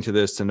listening to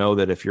this, to know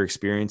that if you're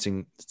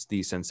experiencing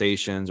these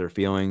sensations or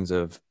feelings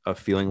of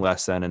feeling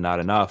less than and not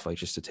enough, like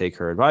just to take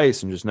her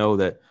advice and just know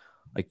that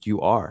like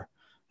you are.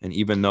 And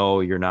even though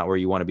you're not where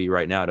you want to be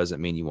right now,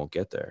 doesn't mean you won't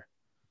get there.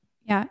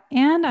 Yeah.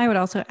 And I would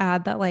also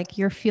add that like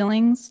your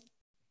feelings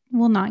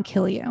will not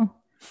kill you.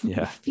 Your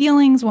Yeah.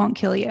 feelings won't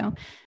kill you.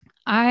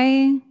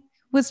 I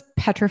was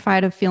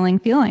petrified of feeling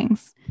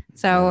feelings.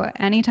 So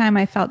anytime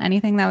I felt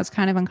anything that was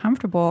kind of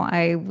uncomfortable,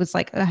 I was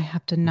like, I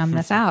have to numb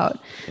this out.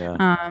 Yeah.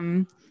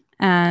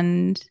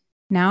 And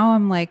now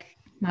I'm like,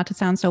 not to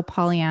sound so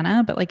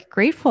Pollyanna, but like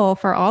grateful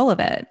for all of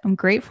it. I'm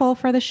grateful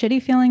for the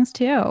shitty feelings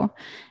too.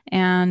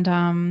 And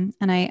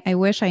I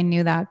wish I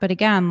knew that. But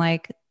again,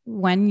 like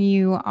when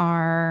you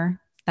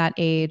are that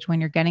age, when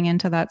you're getting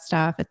into that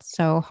stuff, it's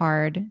so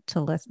hard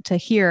to listen to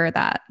hear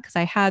that, because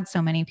I had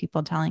so many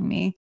people telling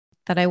me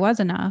that I was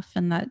enough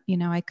and that,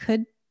 I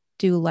could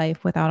do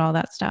life without all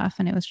that stuff.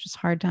 And it was just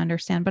hard to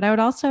understand. But I would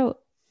also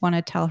want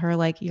to tell her,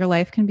 like, your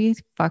life can be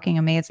fucking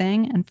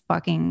amazing and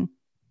fucking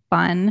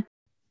fun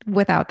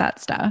without that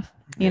stuff.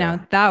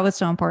 That was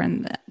so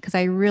important because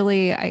I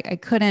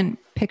couldn't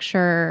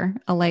picture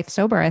a life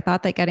sober. I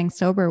thought that getting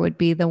sober would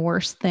be the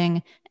worst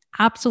thing,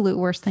 absolute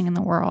worst thing in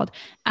the world,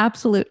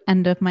 absolute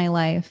end of my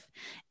life.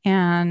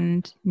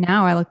 And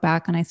now I look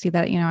back and I see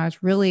that, I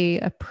was really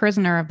a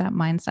prisoner of that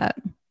mindset.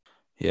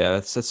 Yeah,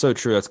 that's so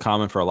true. That's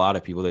common for a lot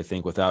of people. They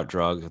think without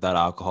drugs, without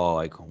alcohol,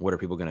 like what are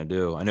people going to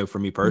do? I know for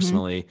me Mm-hmm.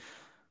 personally,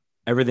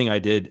 everything I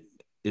did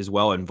is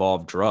well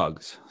involved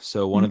drugs.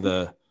 So one of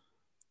Mm-hmm.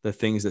 the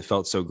things that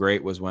felt so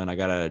great was when I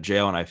got out of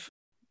jail and I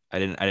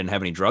didn't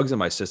have any drugs in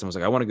my system. I was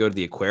like, I want to go to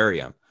the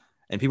aquarium,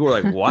 and people were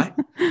like, "What?"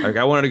 Like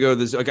I wanted to go to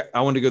the zoo. Like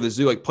I wanted to go to the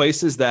zoo, like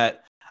places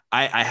that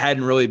I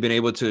hadn't really been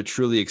able to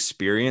truly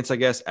experience, I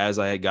guess, as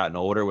I had gotten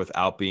older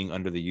without being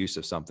under the use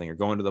of something or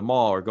going to the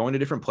mall or going to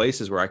different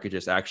places where I could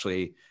just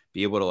actually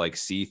be able to like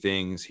see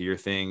things, hear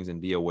things, and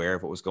be aware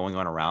of what was going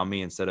on around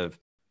me instead of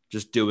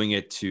just doing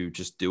it to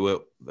just do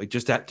it, like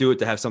just to do it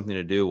to have something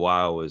to do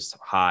while I was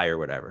high or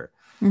whatever,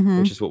 Mm-hmm.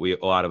 which is what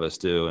a lot of us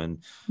do. And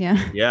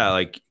Yeah. yeah,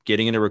 like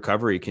getting into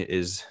recovery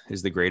is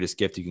the greatest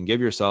gift you can give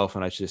yourself.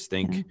 And I just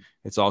Yeah. think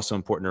it's also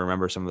important to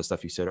remember some of the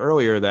stuff you said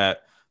earlier,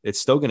 that it's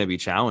still going to be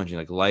challenging.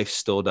 Like life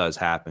still does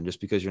happen.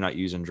 Just because you're not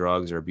using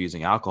drugs or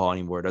abusing alcohol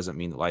anymore doesn't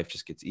mean that life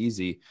just gets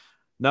easy.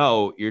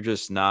 No, you're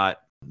just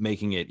not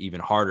making it even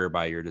harder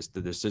by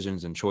the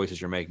decisions and choices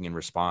you're making in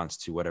response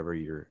to whatever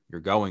you're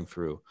going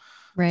through.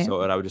 Right.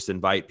 So I would just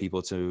invite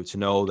people to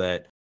know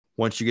that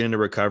once you get into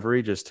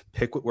recovery, just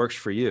pick what works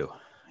for you.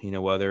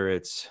 Whether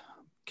it's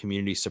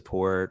community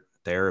support,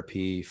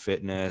 therapy,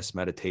 fitness,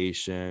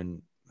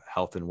 meditation,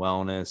 health and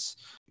wellness,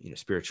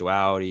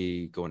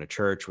 spirituality, going to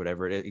church,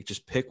 whatever it is,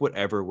 just pick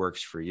whatever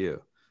works for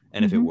you.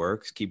 And if it Mm-hmm.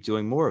 works, keep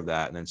doing more of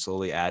that and then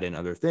slowly add in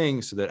other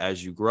things so that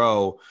as you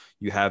grow,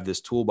 you have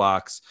this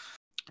toolbox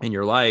in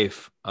your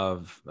life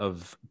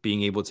of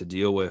being able to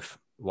deal with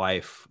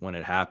life when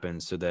it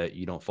happens so that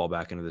you don't fall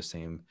back into the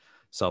same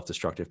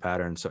self-destructive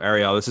pattern. So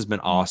Arielle, this has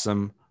been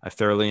awesome. I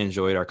thoroughly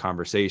enjoyed our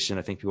conversation.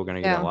 I think people are going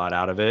to get a Yeah. lot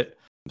out of it.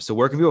 So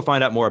where can people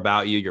find out more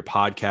about you, your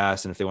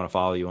podcast, and if they want to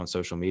follow you on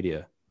social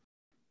media?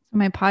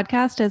 My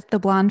podcast is the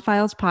Blonde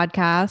Files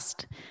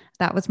Podcast.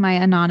 That was my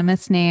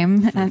anonymous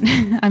name,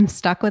 and I'm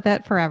stuck with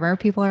it forever.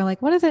 People are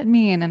like, "What does it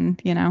mean?" And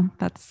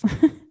that's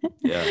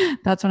Yeah.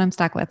 that's what I'm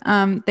stuck with.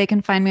 They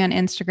can find me on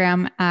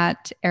Instagram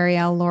at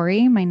Arielle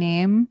Lorre, my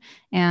name,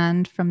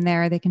 and from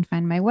there they can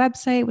find my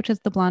website, which is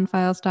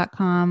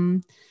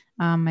theblondefiles.com.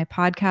 My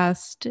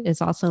podcast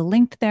is also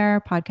linked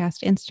there.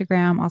 Podcast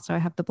Instagram. Also, I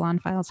have the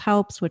Blonde Files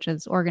Helps, which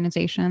is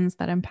organizations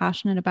that I'm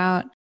passionate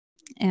about.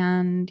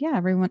 And yeah,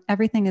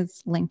 everything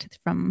is linked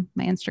from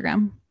my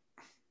Instagram.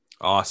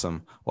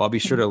 Awesome. Well, I'll be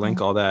sure Thank to link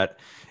you. all that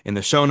in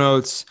the show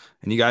notes.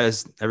 And you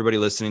guys, everybody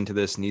listening to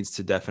this needs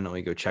to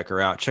definitely go check her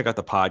out. Check out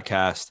the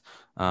podcast.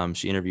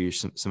 She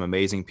interviews some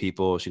amazing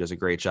people. She does a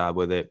great job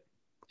with it.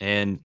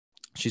 And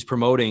she's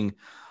promoting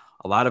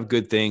a lot of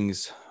good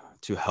things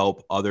to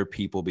help other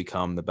people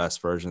become the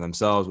best version of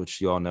themselves, which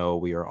you all know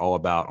we are all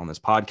about on this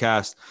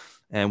podcast.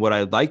 And what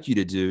I'd like you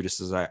to do, just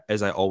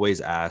as I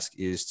always ask,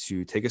 is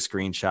to take a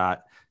screenshot,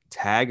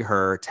 tag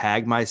her,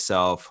 tag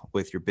myself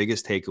with your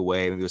biggest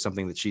takeaway. Maybe it was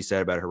something that she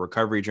said about her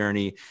recovery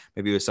journey.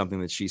 Maybe it was something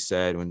that she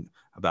said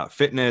about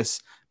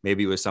fitness.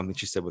 Maybe it was something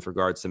she said with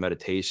regards to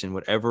meditation.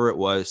 Whatever it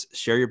was,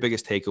 share your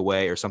biggest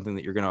takeaway or something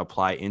that you're going to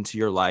apply into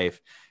your life.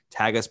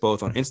 Tag us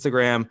both on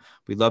Instagram.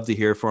 We'd love to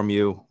hear from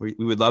you. We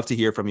would love to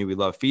hear from you. We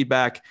love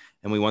feedback.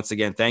 And we once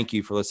again thank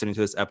you for listening to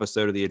this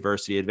episode of The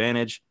Adversity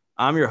Advantage.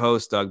 I'm your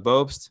host, Doug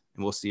Bobst,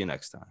 and we'll see you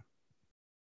next time.